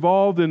Spirit's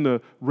involved in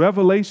the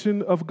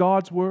revelation of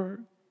God's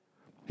word.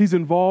 He's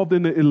involved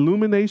in the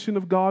illumination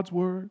of God's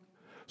word.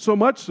 So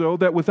much so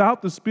that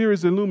without the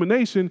Spirit's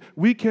illumination,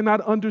 we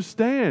cannot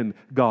understand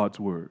God's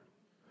word.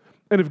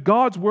 And if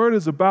God's word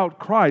is about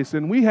Christ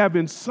and we have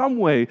in some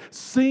way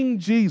seen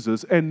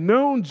Jesus and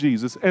known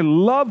Jesus and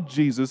loved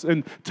Jesus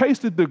and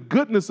tasted the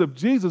goodness of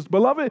Jesus,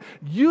 beloved,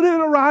 you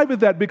didn't arrive at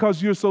that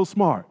because you're so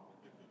smart.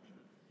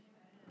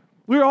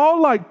 We're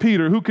all like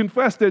Peter, who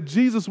confessed that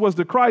Jesus was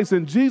the Christ,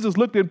 and Jesus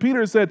looked at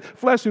Peter and said,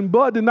 "Flesh and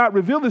blood did not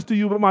reveal this to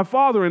you, but my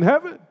Father in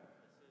heaven."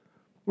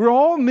 We're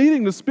all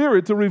needing the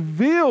Spirit to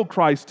reveal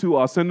Christ to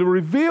us and to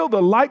reveal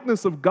the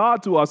likeness of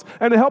God to us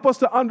and to help us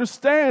to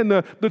understand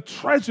the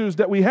treasures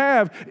that we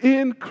have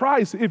in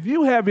Christ. If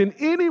you have in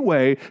any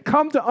way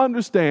come to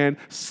understand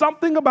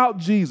something about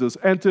Jesus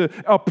and to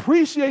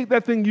appreciate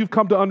that thing you've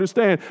come to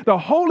understand, the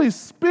Holy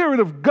Spirit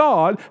of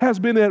God has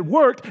been at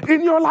work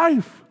in your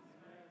life.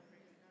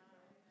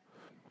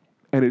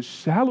 And it's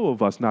shallow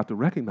of us not to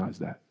recognize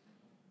that.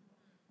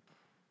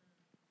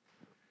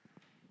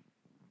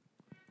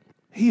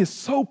 He is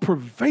so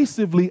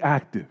pervasively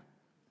active,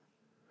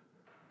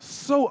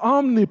 so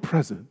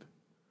omnipresent,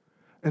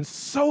 and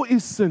so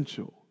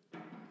essential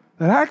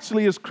that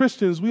actually as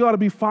Christians, we ought to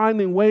be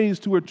finding ways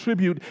to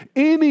attribute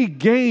any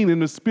gain in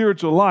the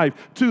spiritual life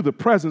to the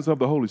presence of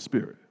the Holy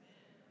Spirit.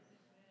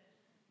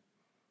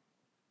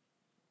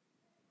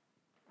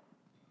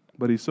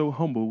 But he's so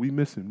humble, we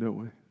miss him, don't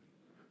we?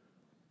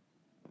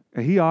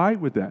 And he all right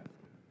with that.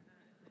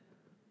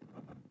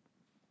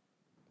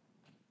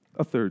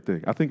 A third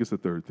thing. I think it's a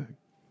third thing.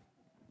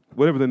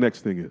 Whatever the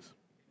next thing is.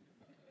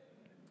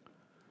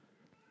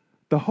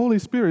 The Holy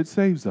Spirit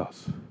saves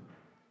us.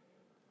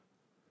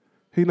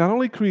 He not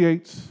only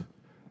creates,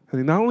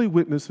 and he not only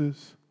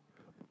witnesses,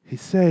 he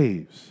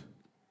saves.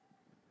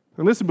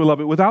 And listen,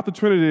 beloved, without the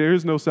Trinity, there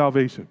is no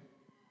salvation.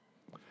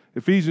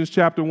 Ephesians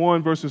chapter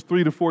 1, verses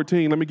 3 to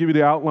 14. Let me give you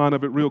the outline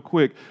of it real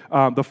quick.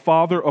 The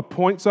Father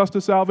appoints us to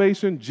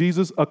salvation.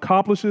 Jesus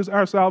accomplishes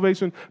our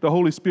salvation. The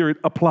Holy Spirit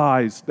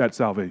applies that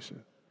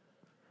salvation.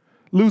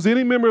 Lose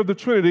any member of the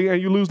Trinity and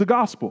you lose the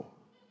gospel.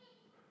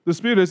 The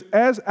Spirit is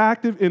as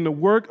active in the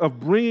work of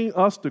bringing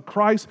us to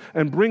Christ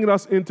and bringing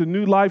us into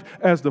new life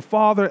as the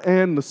Father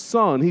and the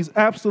Son. He's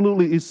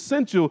absolutely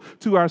essential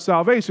to our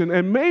salvation.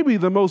 And maybe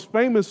the most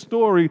famous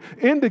story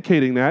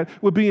indicating that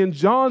would be in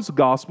John's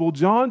Gospel,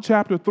 John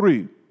chapter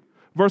 3,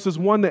 verses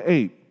 1 to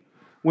 8,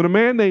 when a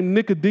man named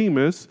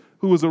Nicodemus,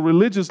 who was a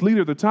religious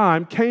leader at the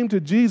time, came to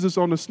Jesus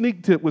on a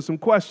sneak tip with some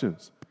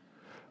questions.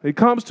 He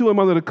comes to him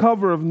under the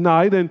cover of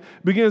night and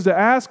begins to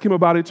ask him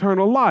about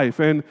eternal life.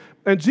 And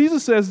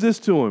Jesus says this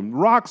to him,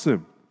 rocks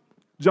him.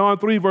 John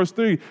 3, verse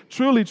 3,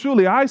 "Truly,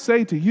 truly, I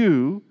say to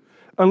you,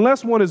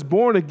 unless one is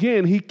born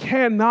again, he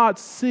cannot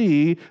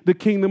see the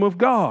kingdom of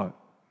God."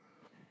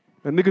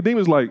 And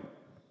Nicodemus is like,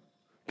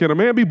 can a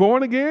man be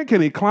born again?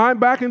 Can he climb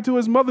back into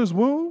his mother's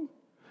womb?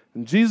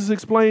 And Jesus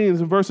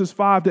explains in verses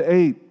 5 to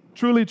 8,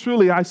 "Truly,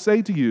 truly, I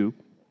say to you,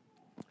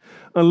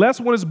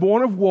 unless one is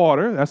born of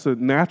water," that's a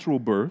natural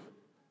birth,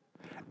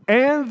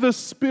 "and the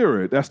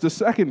Spirit," that's the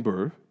second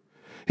birth,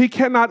 "he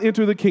cannot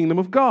enter the kingdom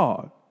of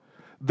God.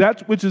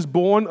 That which is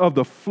born of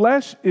the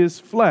flesh is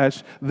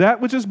flesh.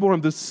 That which is born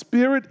of the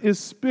Spirit is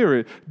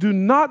spirit. Do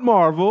not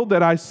marvel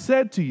that I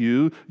said to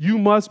you, you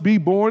must be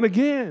born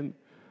again.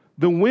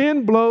 The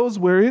wind blows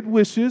where it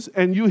wishes,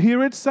 and you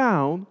hear its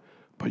sound,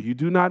 but you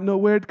do not know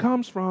where it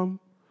comes from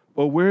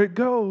or where it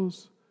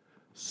goes.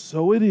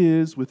 So it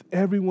is with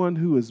everyone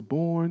who is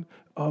born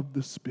of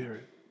the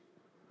Spirit."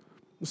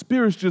 The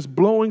Spirit's just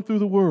blowing through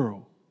the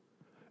world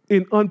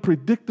in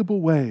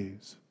unpredictable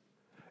ways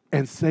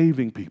and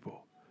saving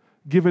people,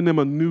 giving them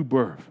a new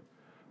birth,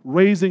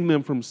 raising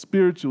them from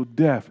spiritual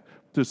death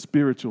to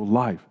spiritual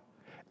life.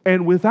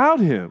 And without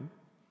him,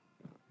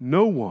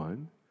 no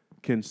one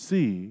can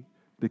see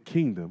the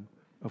kingdom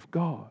of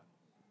God.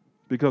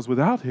 Because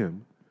without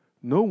him,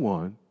 no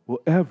one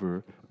will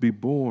ever be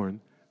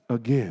born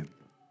again.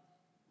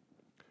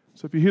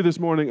 So if you're here this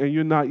morning and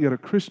you're not yet a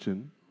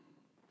Christian,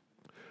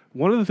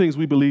 one of the things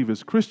we believe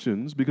as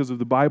Christians, because of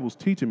the Bible's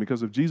teaching,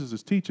 because of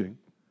Jesus' teaching,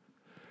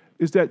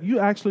 is that you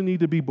actually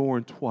need to be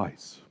born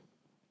twice.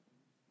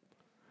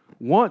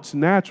 Once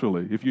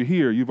naturally. If you're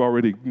here, you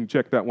can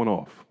check that one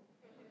off.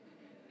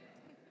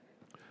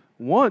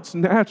 Once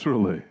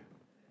naturally,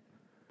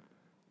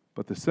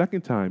 but the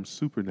second time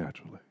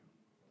supernaturally.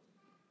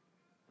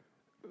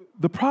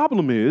 The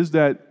problem is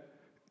that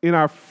in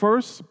our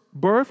first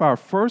birth, our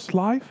first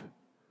life,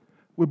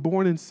 we're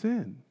born in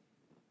sin.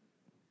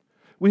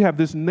 We have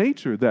this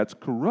nature that's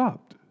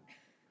corrupt.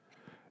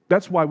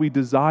 That's why we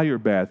desire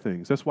bad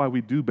things. That's why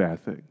we do bad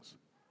things.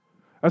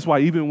 That's why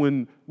even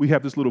when we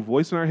have this little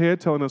voice in our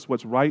head telling us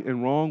what's right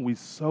and wrong, we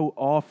so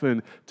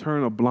often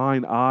turn a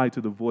blind eye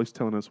to the voice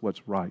telling us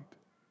what's right.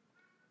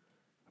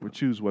 We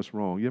choose what's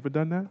wrong. You ever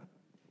done that?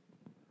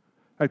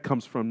 That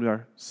comes from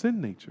our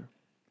sin nature.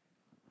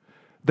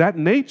 That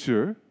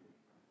nature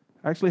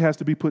actually has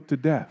to be put to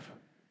death.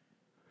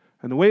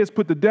 And the way it's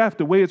put to death,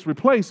 the way it's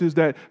replaced is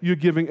that you're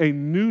giving a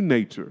new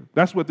nature.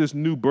 That's what this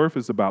new birth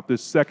is about,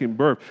 this second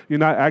birth. You're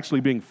not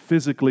actually being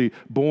physically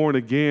born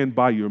again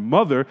by your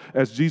mother,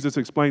 as Jesus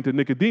explained to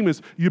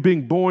Nicodemus. You're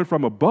being born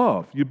from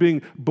above. You're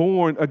being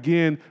born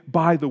again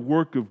by the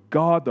work of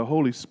God, the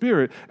Holy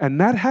Spirit.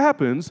 And that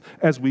happens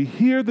as we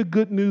hear the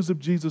good news of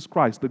Jesus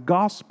Christ, the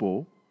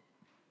gospel,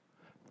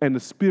 and the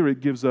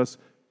Spirit gives us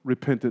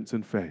repentance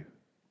and faith.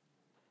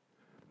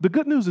 The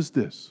good news is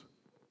this.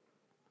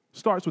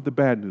 Starts with the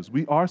bad news.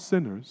 We are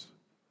sinners,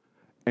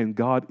 and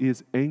God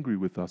is angry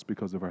with us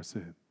because of our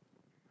sin.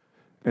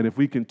 And if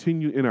we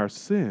continue in our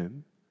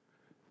sin,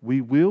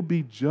 we will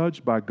be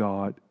judged by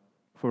God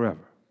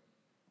forever.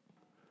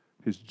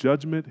 His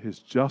judgment, his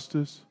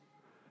justice,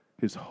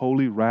 his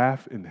holy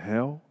wrath in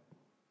hell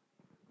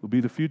will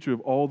be the future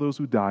of all those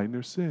who die in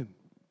their sin.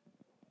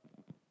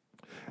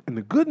 And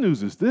the good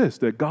news is this,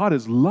 that God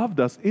has loved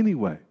us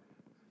anyway,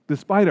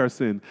 despite our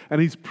sin.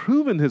 And he's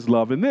proven his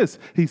love in this.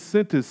 He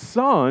sent his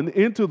son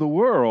into the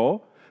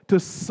world to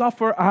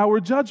suffer our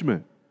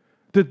judgment,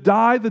 to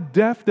die the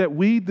death that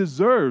we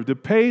deserve, to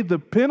pay the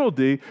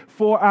penalty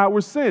for our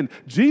sin.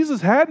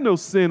 Jesus had no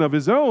sin of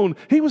his own.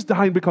 He was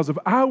dying because of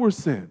our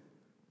sin.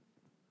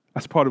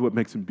 That's part of what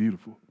makes him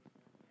beautiful.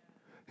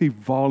 He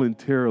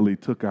voluntarily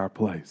took our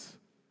place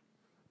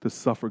to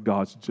suffer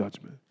God's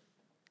judgment.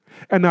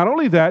 And not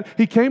only that,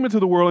 he came into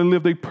the world and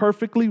lived a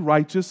perfectly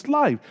righteous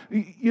life.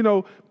 You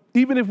know,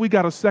 even if we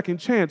got a second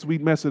chance,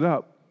 we'd mess it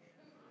up.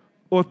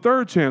 Or a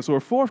third chance or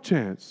a fourth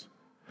chance.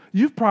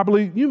 You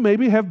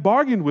maybe have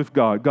bargained with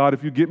God. God,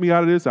 if you get me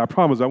out of this, I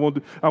promise I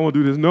won't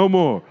do this no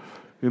more.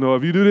 You know,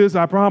 if you do this,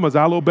 I promise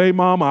I'll obey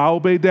mama, I'll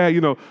obey dad.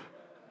 You know,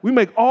 we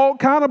make all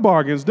kind of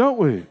bargains, don't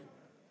we?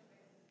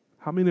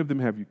 How many of them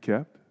have you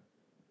kept?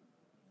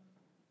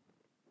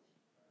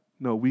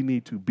 No, we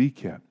need to be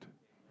kept.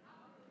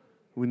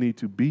 We need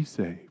to be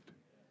saved.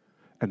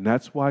 And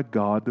that's why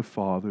God the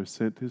Father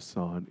sent his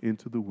Son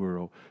into the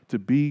world to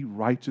be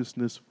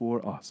righteousness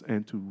for us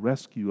and to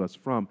rescue us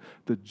from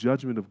the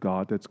judgment of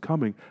God that's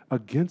coming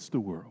against the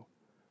world.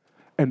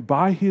 And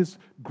by his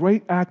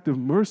great act of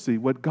mercy,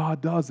 what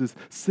God does is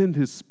send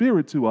his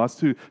Spirit to us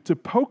to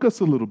poke us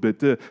a little bit,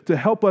 to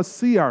help us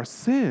see our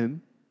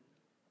sin,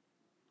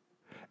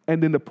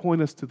 and then to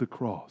point us to the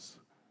cross.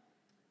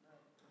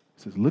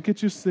 He says, look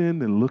at your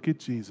sin and look at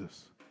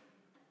Jesus.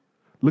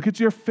 Look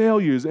at your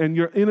failures and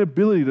your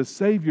inability to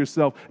save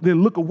yourself.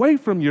 Then look away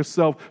from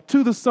yourself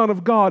to the Son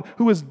of God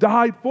who has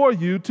died for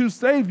you to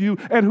save you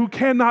and who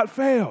cannot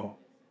fail.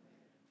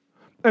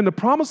 And the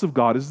promise of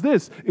God is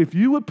this: if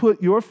you would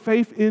put your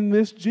faith in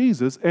this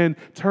Jesus and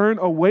turn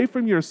away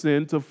from your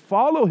sin to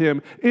follow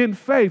him in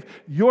faith,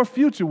 your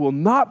future will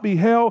not be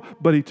hell,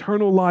 but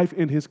eternal life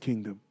in his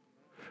kingdom.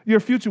 Your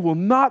future will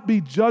not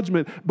be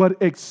judgment,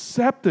 but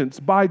acceptance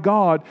by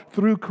God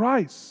through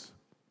Christ.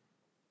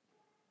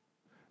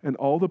 And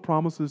all the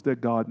promises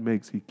that God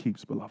makes, he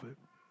keeps, beloved.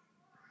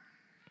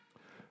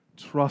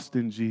 Trust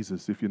in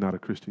Jesus if you're not a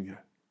Christian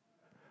yet.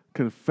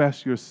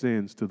 Confess your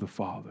sins to the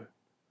Father.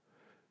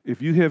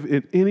 If you have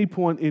at any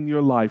point in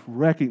your life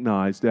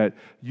recognized that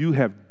you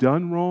have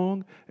done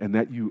wrong and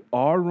that you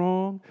are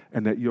wrong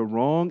and that your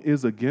wrong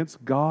is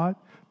against God,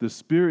 the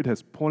Spirit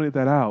has pointed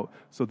that out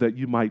so that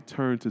you might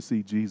turn to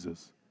see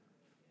Jesus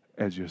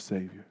as your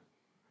Savior.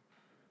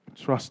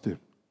 Trust him.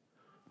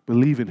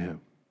 Believe in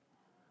him.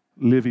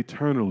 Live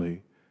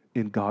eternally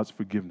in God's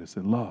forgiveness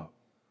and love.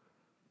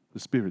 The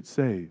Spirit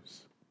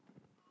saves.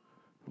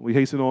 We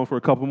hasten on for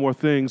a couple more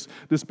things.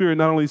 The Spirit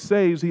not only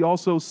saves, he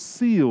also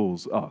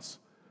seals us.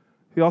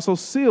 He also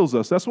seals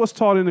us. That's what's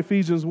taught in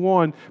Ephesians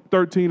 1,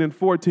 13 and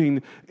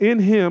 14. In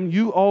him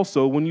you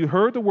also, when you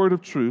heard the word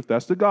of truth,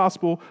 that's the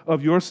gospel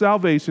of your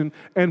salvation,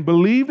 and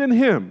believed in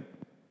him,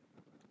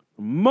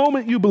 the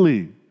moment you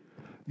believe,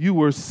 you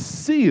were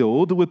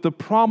sealed with the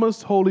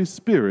promised Holy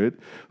Spirit,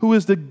 who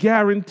is the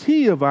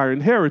guarantee of our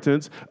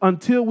inheritance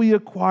until we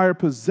acquire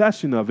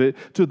possession of it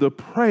to the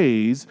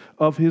praise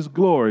of his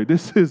glory.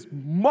 This is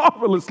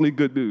marvelously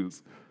good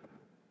news.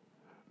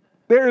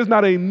 There is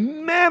not a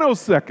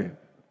nanosecond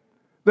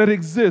that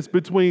exists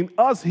between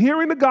us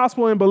hearing the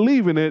gospel and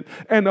believing it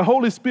and the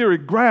Holy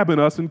Spirit grabbing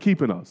us and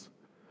keeping us.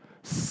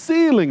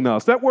 Sealing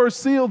us. That word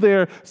seal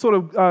there sort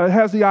of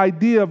has the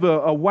idea of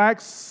a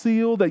wax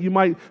seal that you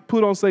might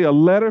put on, say, a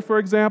letter, for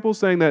example,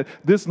 saying that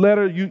this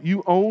letter,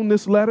 you own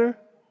this letter.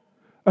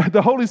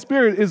 The Holy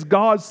Spirit is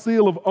God's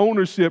seal of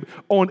ownership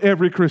on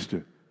every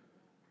Christian.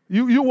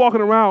 You're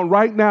walking around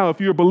right now, if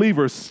you're a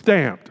believer,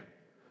 stamped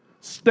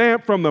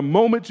from the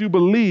moment you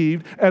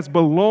believed as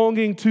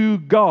belonging to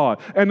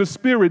God. And the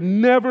Spirit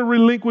never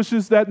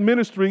relinquishes that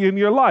ministry in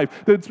your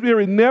life. The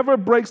Spirit never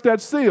breaks that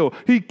seal.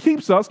 He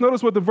keeps us.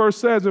 Notice what the verse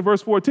says in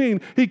verse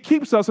 14. He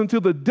keeps us until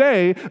the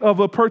day of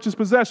a purchased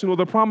possession or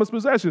the promised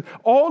possession,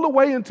 all the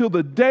way until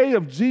the day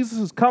of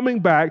Jesus' coming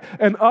back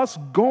and us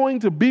going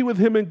to be with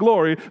him in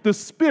glory. The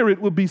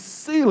Spirit will be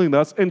sealing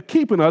us and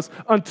keeping us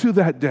until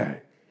that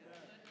day.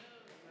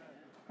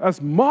 That's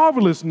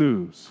marvelous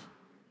news.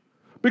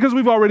 Because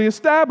we've already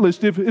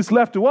established if it's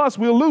left to us,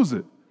 we'll lose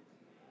it.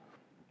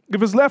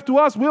 If it's left to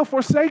us, we'll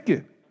forsake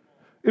it.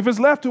 If it's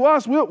left to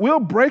us, we'll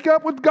break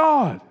up with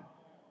God.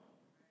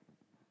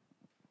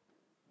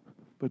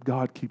 But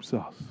God keeps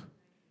us,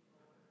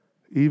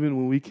 even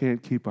when we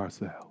can't keep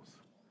ourselves.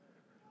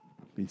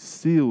 He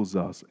seals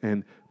us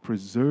and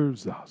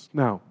preserves us.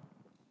 Now,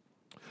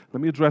 let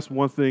me address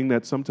one thing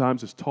that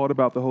sometimes is taught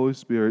about the Holy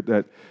Spirit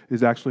that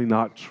is actually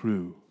not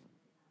true.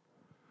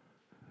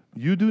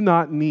 You do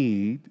not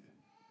need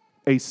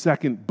a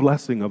second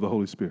blessing of the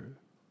Holy Spirit.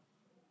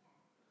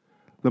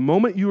 The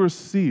moment you are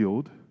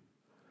sealed,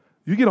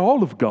 you get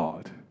all of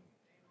God.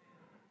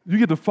 You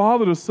get the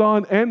Father, the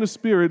Son, and the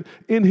Spirit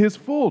in his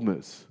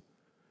fullness.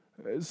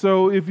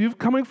 So if you're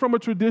coming from a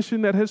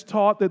tradition that has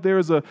taught that there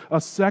is a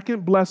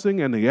second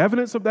blessing and the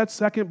evidence of that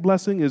second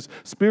blessing is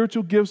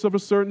spiritual gifts of a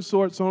certain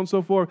sort, so on and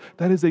so forth,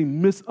 that is a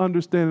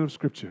misunderstanding of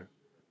Scripture.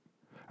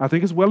 I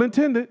think it's well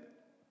intended,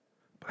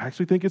 but I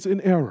actually think it's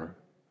in error.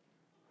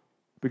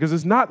 Because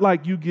it's not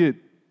like you get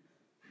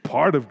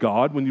part of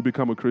God when you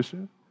become a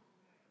Christian.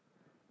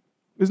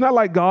 It's not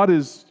like God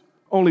is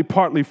only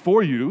partly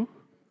for you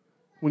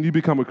when you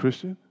become a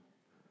Christian.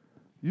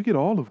 You get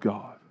all of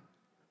God.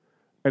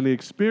 And the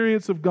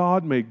experience of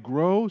God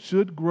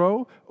should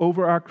grow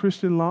over our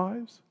Christian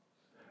lives.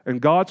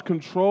 And God's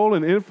control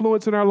and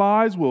influence in our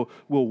lives will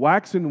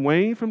wax and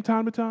wane from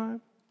time to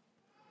time.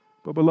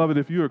 But beloved,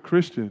 if you're a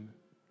Christian,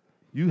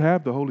 you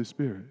have the Holy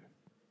Spirit.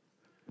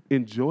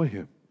 Enjoy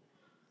him.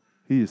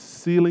 He is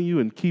sealing you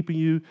and keeping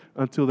you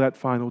until that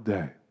final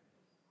day.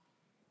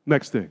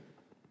 Next thing.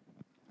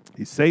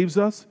 He saves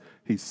us,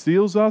 he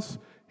seals us,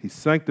 he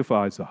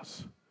sanctifies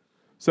us.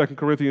 2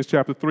 Corinthians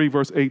chapter 3,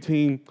 verse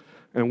 18,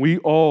 and we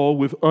all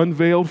with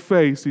unveiled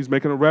face, he's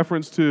making a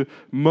reference to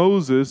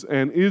Moses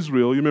and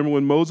Israel. You remember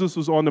when Moses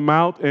was on the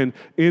mount and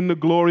in the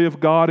glory of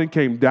God and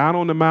came down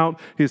on the mount,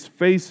 his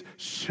face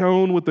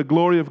shone with the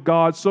glory of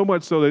God, so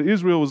much so that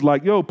Israel was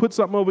like, yo, put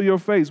something over your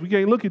face. We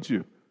can't look at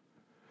you.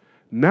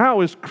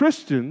 Now, as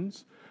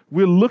Christians,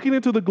 we're looking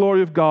into the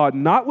glory of God,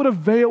 not with a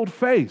veiled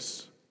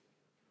face,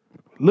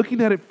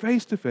 looking at it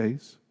face to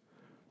face,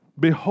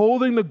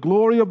 beholding the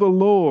glory of the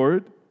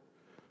Lord.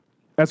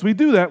 As we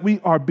do that, we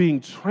are being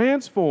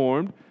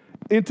transformed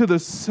into the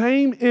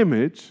same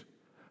image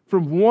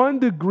from one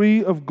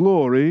degree of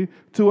glory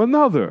to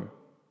another.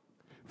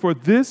 For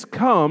this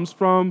comes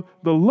from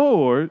the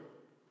Lord,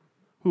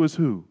 who is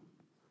who?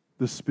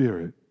 The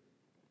Spirit.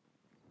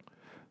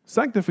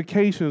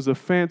 Sanctification is a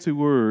fancy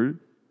word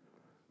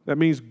that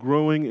means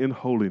growing in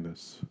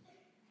holiness.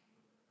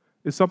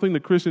 It's something the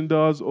Christian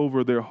does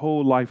over their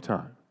whole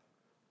lifetime.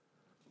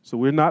 So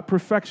we're not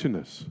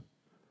perfectionists,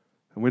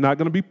 and we're not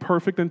going to be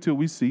perfect until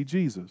we see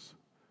Jesus.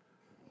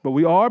 But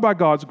we are, by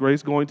God's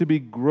grace, going to be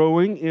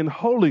growing in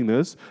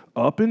holiness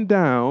up and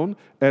down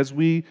as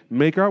we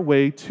make our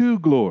way to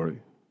glory.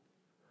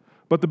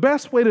 But the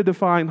best way to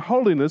define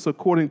holiness,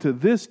 according to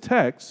this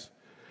text,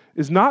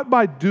 is not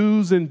by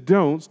do's and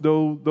don'ts,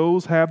 though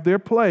those have their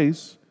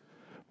place.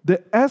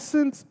 The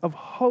essence of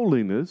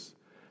holiness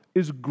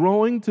is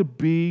growing to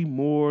be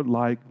more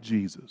like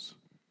Jesus.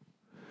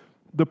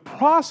 The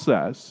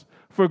process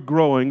for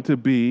growing to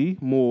be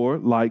more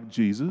like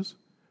Jesus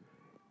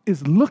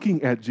is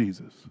looking at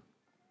Jesus.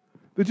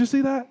 Did you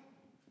see that?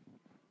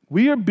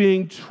 We are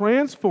being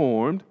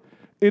transformed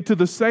into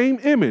the same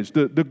image,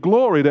 the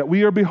glory that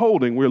we are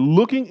beholding. We're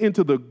looking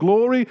into the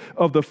glory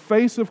of the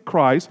face of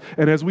Christ,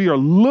 and as we are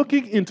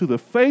looking into the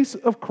face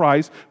of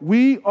Christ,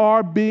 we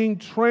are being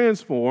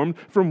transformed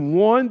from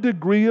one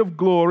degree of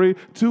glory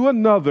to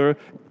another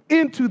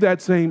into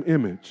that same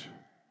image.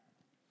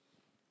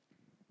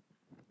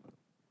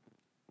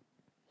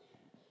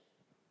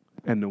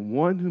 And the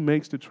one who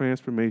makes the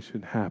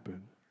transformation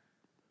happen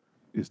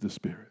is the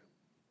Spirit.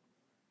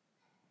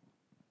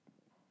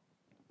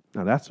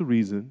 Now, that's a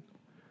reason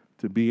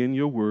to be in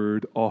your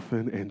word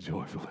often and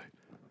joyfully.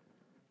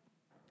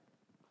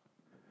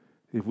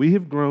 If we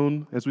have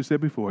grown, as we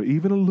said before,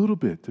 even a little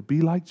bit to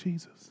be like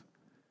Jesus,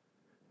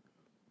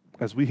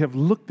 as we have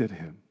looked at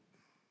him,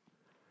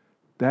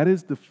 that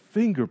is the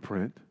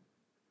fingerprint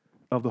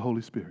of the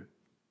Holy Spirit.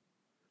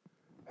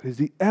 It is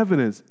the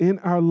evidence in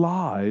our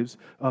lives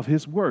of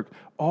his work.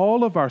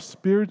 All of our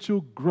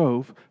spiritual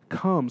growth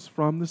comes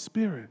from the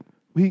Spirit.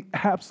 We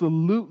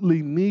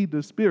absolutely need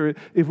the Spirit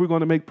if we're going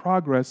to make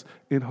progress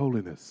in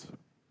holiness.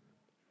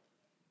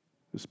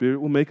 The Spirit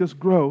will make us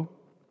grow,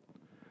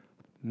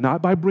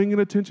 not by bringing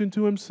attention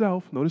to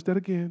himself, notice that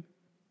again,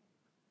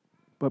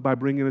 but by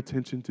bringing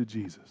attention to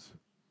Jesus,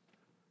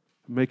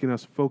 making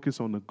us focus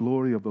on the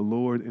glory of the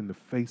Lord in the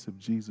face of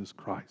Jesus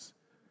Christ,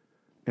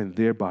 and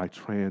thereby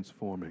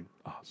transforming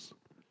us.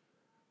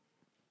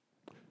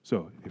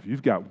 So, if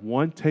you've got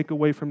one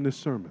takeaway from this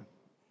sermon,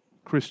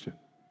 Christian,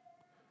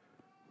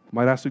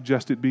 might I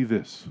suggest it be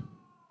this: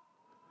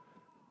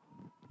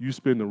 you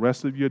spend the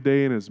rest of your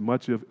day and as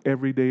much of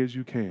every day as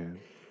you can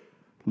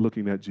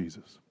looking at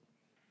Jesus,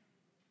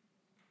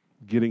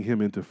 getting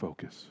him into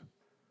focus,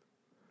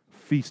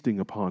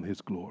 feasting upon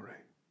his glory.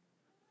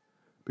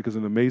 Because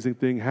an amazing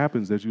thing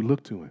happens as you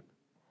look to him.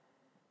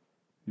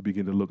 You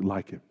begin to look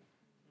like him.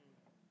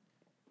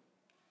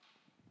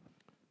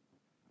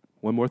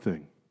 One more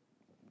thing.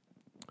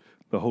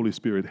 The Holy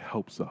Spirit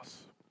helps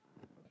us.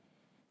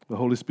 The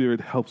Holy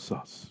Spirit helps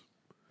us.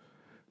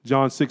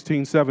 John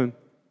 16:7.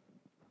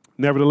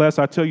 Nevertheless,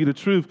 I tell you the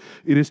truth,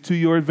 it is to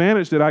your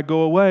advantage that I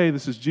go away.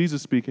 This is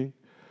Jesus speaking.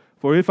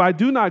 For if I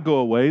do not go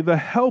away, the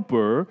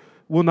Helper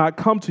will not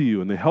come to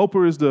you. And the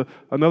Helper is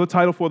another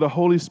title for the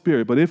Holy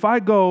Spirit. But if I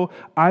go,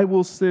 I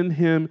will send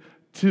him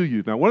to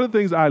you. Now, one of the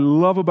things I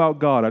love about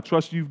God, I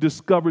trust you've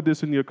discovered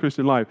this in your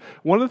Christian life.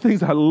 One of the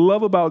things I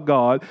love about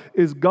God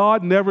is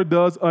God never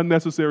does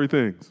unnecessary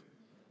things.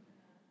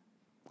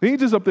 He ain't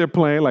just up there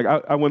playing like,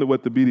 I wonder how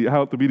the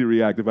BD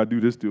react if I do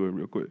this to him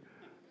real quick.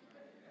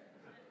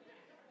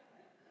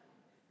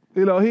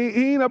 You know,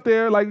 he ain't up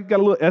there like got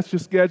a little extra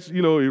sketch,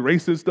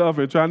 erasing stuff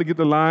and trying to get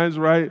the lines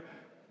right.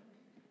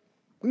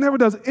 He never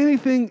does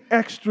anything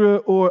extra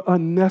or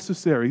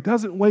unnecessary. He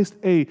doesn't waste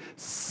a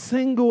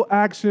single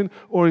action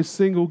or a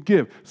single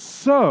gift.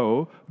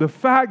 So the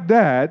fact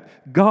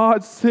that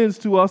God sends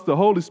to us the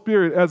Holy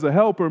Spirit as a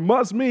helper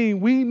must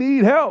mean we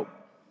need help.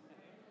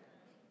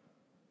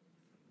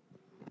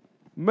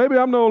 Maybe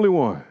I'm the only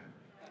one.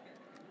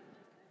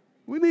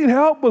 We need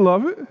help,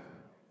 beloved.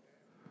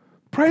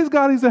 Praise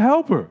God, he's a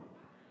helper.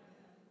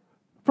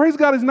 Praise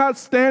God, he's not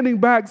standing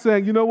back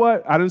saying, you know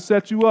what, I didn't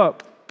set you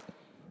up.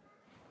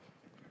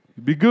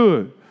 Be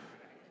good.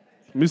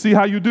 Let me see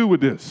how you do with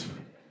this.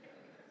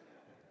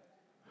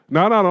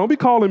 No, don't be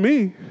calling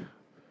me.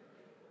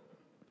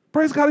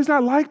 Praise God, he's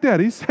not like that.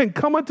 He's saying,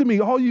 come unto me,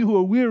 all you who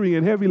are weary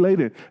and heavy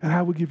laden, and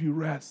I will give you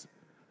rest.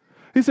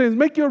 He says,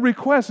 make your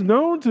requests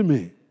known to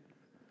me.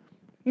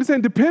 He's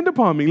saying, depend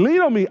upon me, lean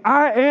on me.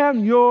 I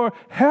am your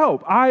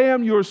help. I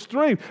am your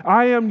strength.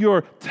 I am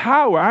your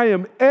tower. I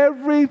am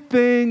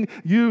everything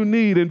you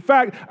need. In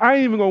fact, I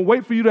ain't even going to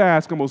wait for you to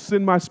ask. I'm going to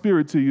send my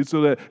Spirit to you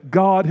so that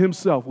God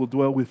himself will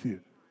dwell with you.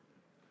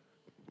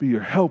 Be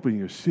your help and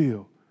your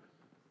shield.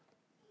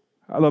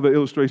 I love the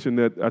illustration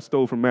that I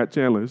stole from Matt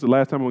Chandler. It's the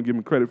last time I'm going to give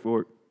him credit for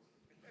it.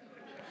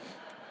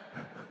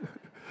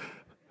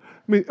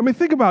 I mean,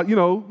 think about,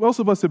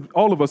 all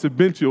of us have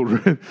been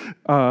children.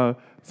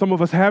 Some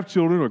of us have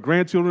children or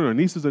grandchildren or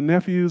nieces or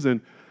nephews,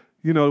 and,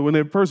 when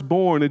they're first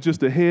born, they're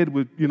just a head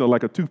with,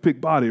 like a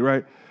toothpick body,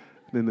 right?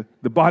 Then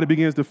the body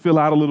begins to fill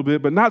out a little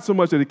bit, but not so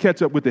much that it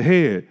catch up with the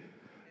head,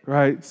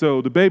 right?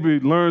 So the baby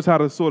learns how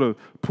to sort of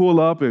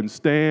pull up and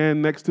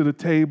stand next to the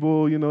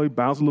table. He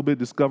bounces a little bit,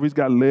 discovers he's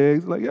got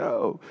legs. Like,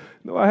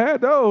 I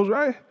had those,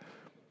 right?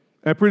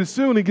 And pretty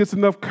soon he gets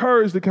enough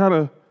courage to kind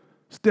of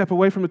step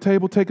away from the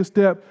table, take a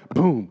step,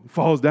 boom,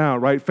 falls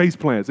down, right? Face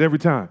plants every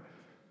time.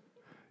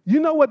 You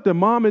know what the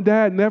mom and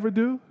dad never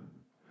do?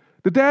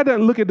 The dad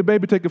doesn't look at the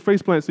baby, take a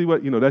face plant, see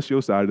what, that's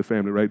your side of the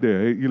family right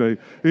there. You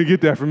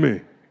get that from me.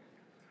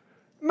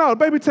 No, the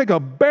baby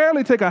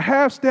barely take a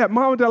half step.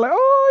 Mom and dad are like,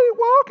 oh,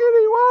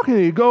 he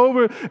walking. You go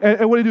over,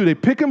 and what do? They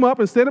pick him up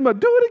and set him up.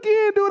 Do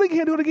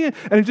it again.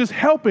 And he's just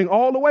helping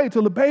all the way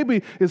till the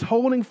baby is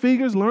holding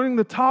fingers, learning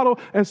to toddle,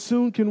 and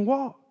soon can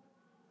walk.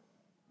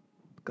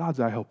 God's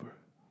our helper.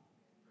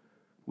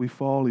 We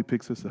fall, he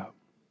picks us up.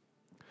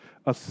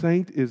 A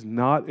saint is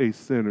not a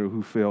sinner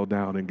who fell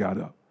down and got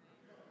up.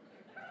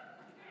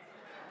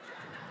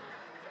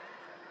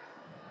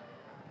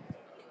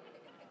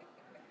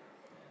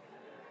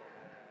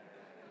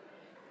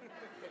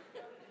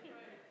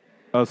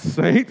 A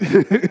saint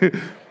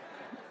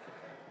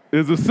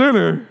is a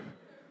sinner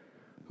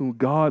whom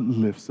God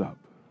lifts up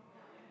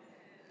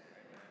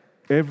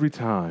every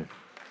time,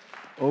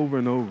 over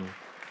and over.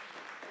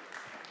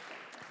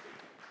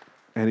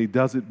 And he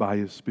does it by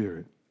his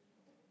Spirit.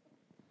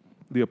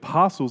 The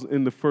apostles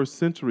in the first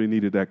century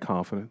needed that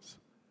confidence,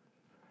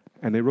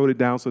 and they wrote it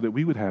down so that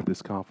we would have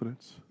this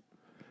confidence.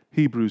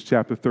 Hebrews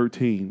chapter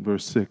 13,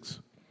 verse 6.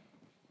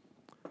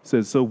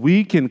 says, so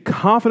we can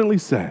confidently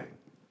say,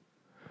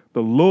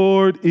 the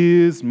Lord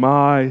is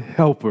my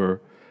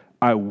helper.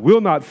 I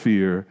will not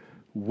fear.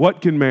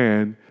 What can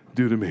man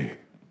do to me?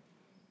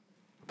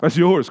 That's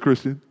yours,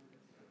 Christian.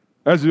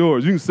 That's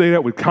yours. You can say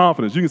that with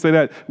confidence. You can say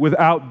that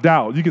without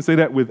doubt. You can say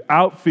that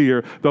without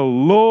fear. The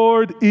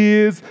Lord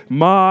is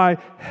my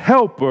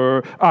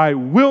helper. I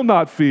will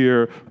not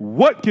fear.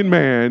 What can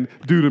man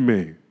do to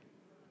me?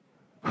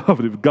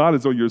 But if God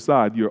is on your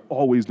side, you're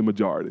always the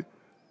majority.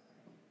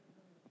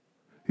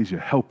 He's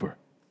your helper.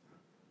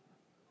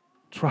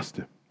 Trust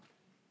him.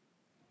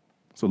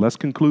 So let's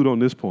conclude on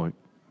this point.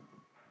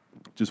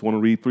 Just want to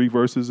read 3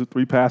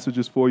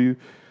 passages for you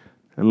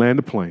and land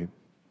the plane.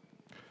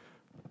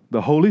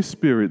 The Holy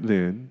Spirit,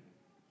 then,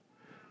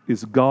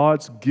 is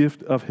God's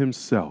gift of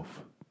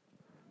himself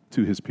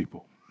to his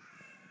people.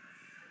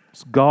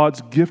 It's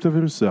God's gift of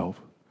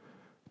himself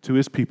to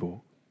his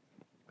people.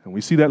 And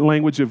we see that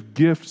language of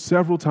gift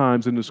several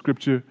times in the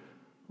scripture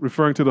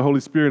referring to the Holy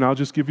Spirit, and I'll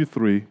just give you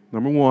 3.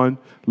 Number 1,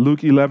 Luke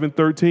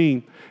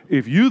 11:13.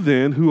 If you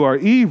then, who are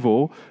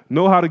evil,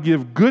 know how to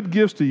give good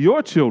gifts to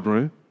your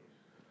children,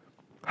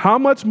 how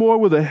much more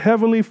will the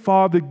Heavenly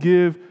Father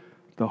give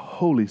the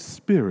Holy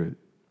Spirit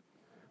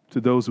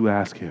to those who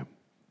ask him?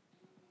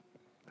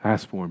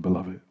 Ask for him,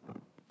 beloved.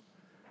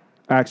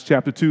 Acts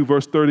chapter 2,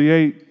 verse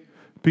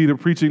 38, Peter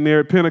preaching there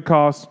at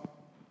Pentecost,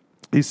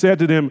 he said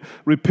to them,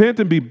 repent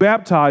and be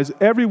baptized,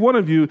 every one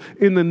of you,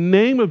 in the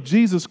name of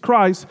Jesus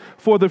Christ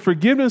for the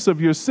forgiveness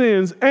of your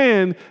sins,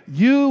 and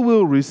you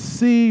will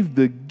receive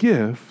the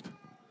gift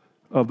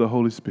of the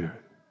Holy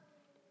Spirit.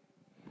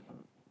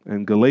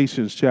 And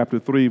Galatians chapter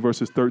 3,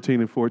 verses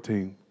 13 and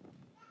 14.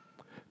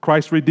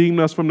 Christ redeemed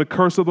us from the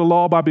curse of the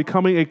law by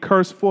becoming a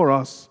curse for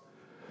us.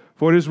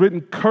 For it is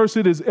written,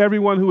 cursed is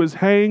everyone who is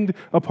hanged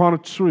upon a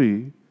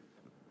tree.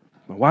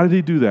 Now, why did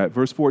he do that?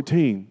 Verse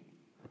 14.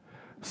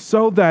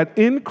 So that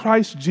in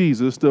Christ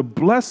Jesus, the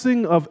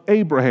blessing of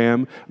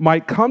Abraham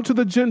might come to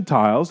the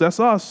Gentiles, that's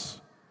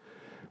us,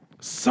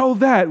 so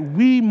that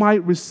we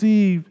might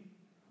receive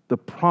the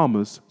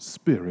promised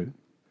Spirit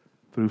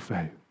through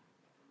faith.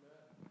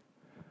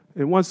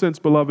 In one sense,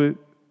 beloved,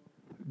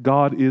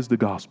 God is the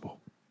gospel.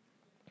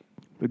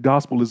 The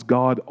gospel is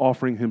God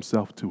offering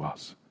himself to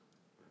us.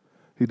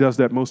 He does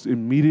that most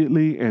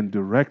immediately and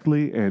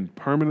directly and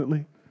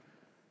permanently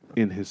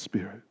in his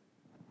Spirit.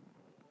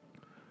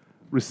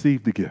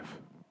 Receive the gift.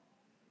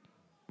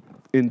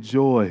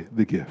 Enjoy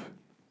the gift.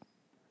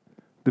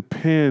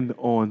 Depend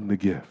on the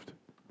gift.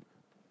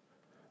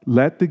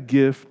 Let the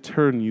gift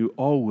turn you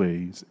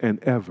always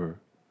and ever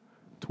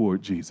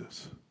toward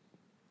Jesus.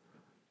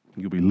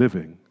 You'll be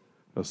living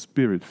a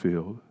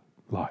Spirit-filled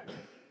life.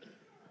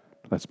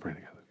 Let's pray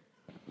together.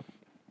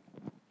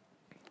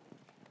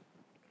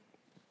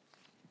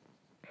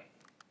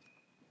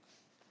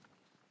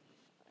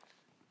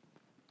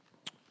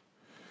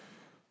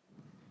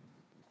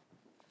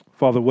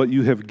 Father, what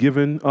you have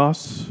given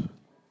us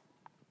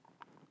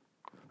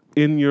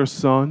in your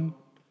Son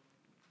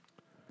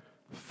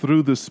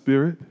through the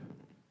Spirit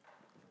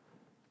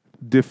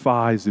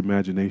defies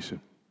imagination.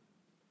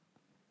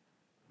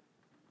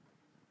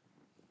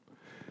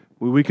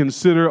 When we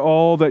consider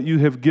all that you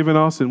have given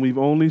us and we've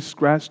only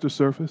scratched the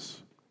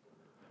surface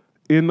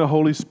in the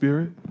Holy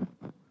Spirit,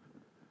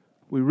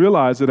 we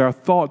realize that our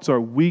thoughts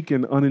are weak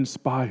and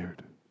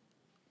uninspired.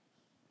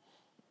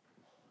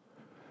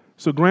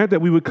 So grant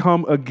that we would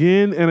come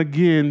again and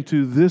again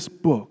to this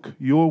book,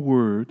 your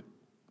word,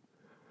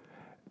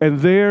 and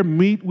there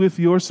meet with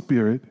your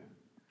Spirit,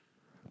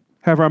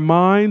 have our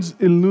minds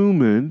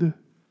illumined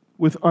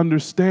with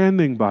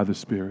understanding by the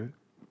Spirit,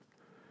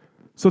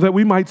 so that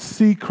we might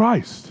see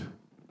Christ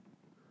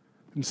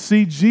and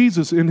see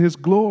Jesus in his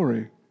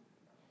glory.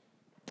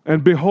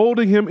 And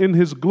beholding him in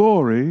his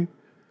glory,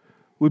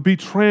 would be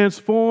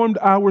transformed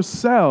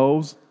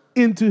ourselves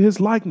into his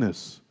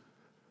likeness,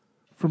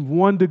 from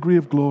one degree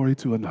of glory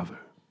to another.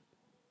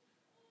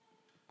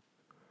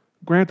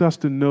 Grant us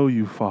to know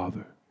you,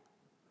 Father.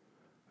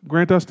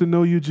 Grant us to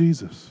know you,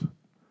 Jesus.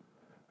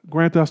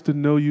 Grant us to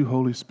know you,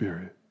 Holy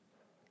Spirit,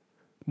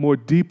 more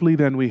deeply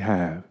than we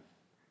have,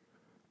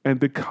 and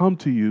to come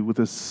to you with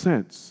a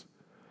sense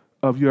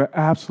of your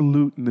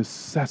absolute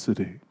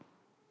necessity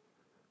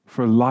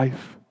for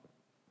life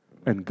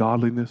and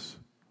godliness,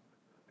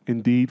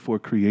 indeed for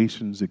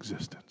creation's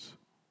existence.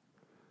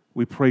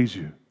 We praise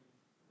you.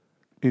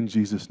 In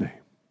Jesus' name,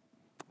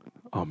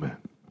 amen.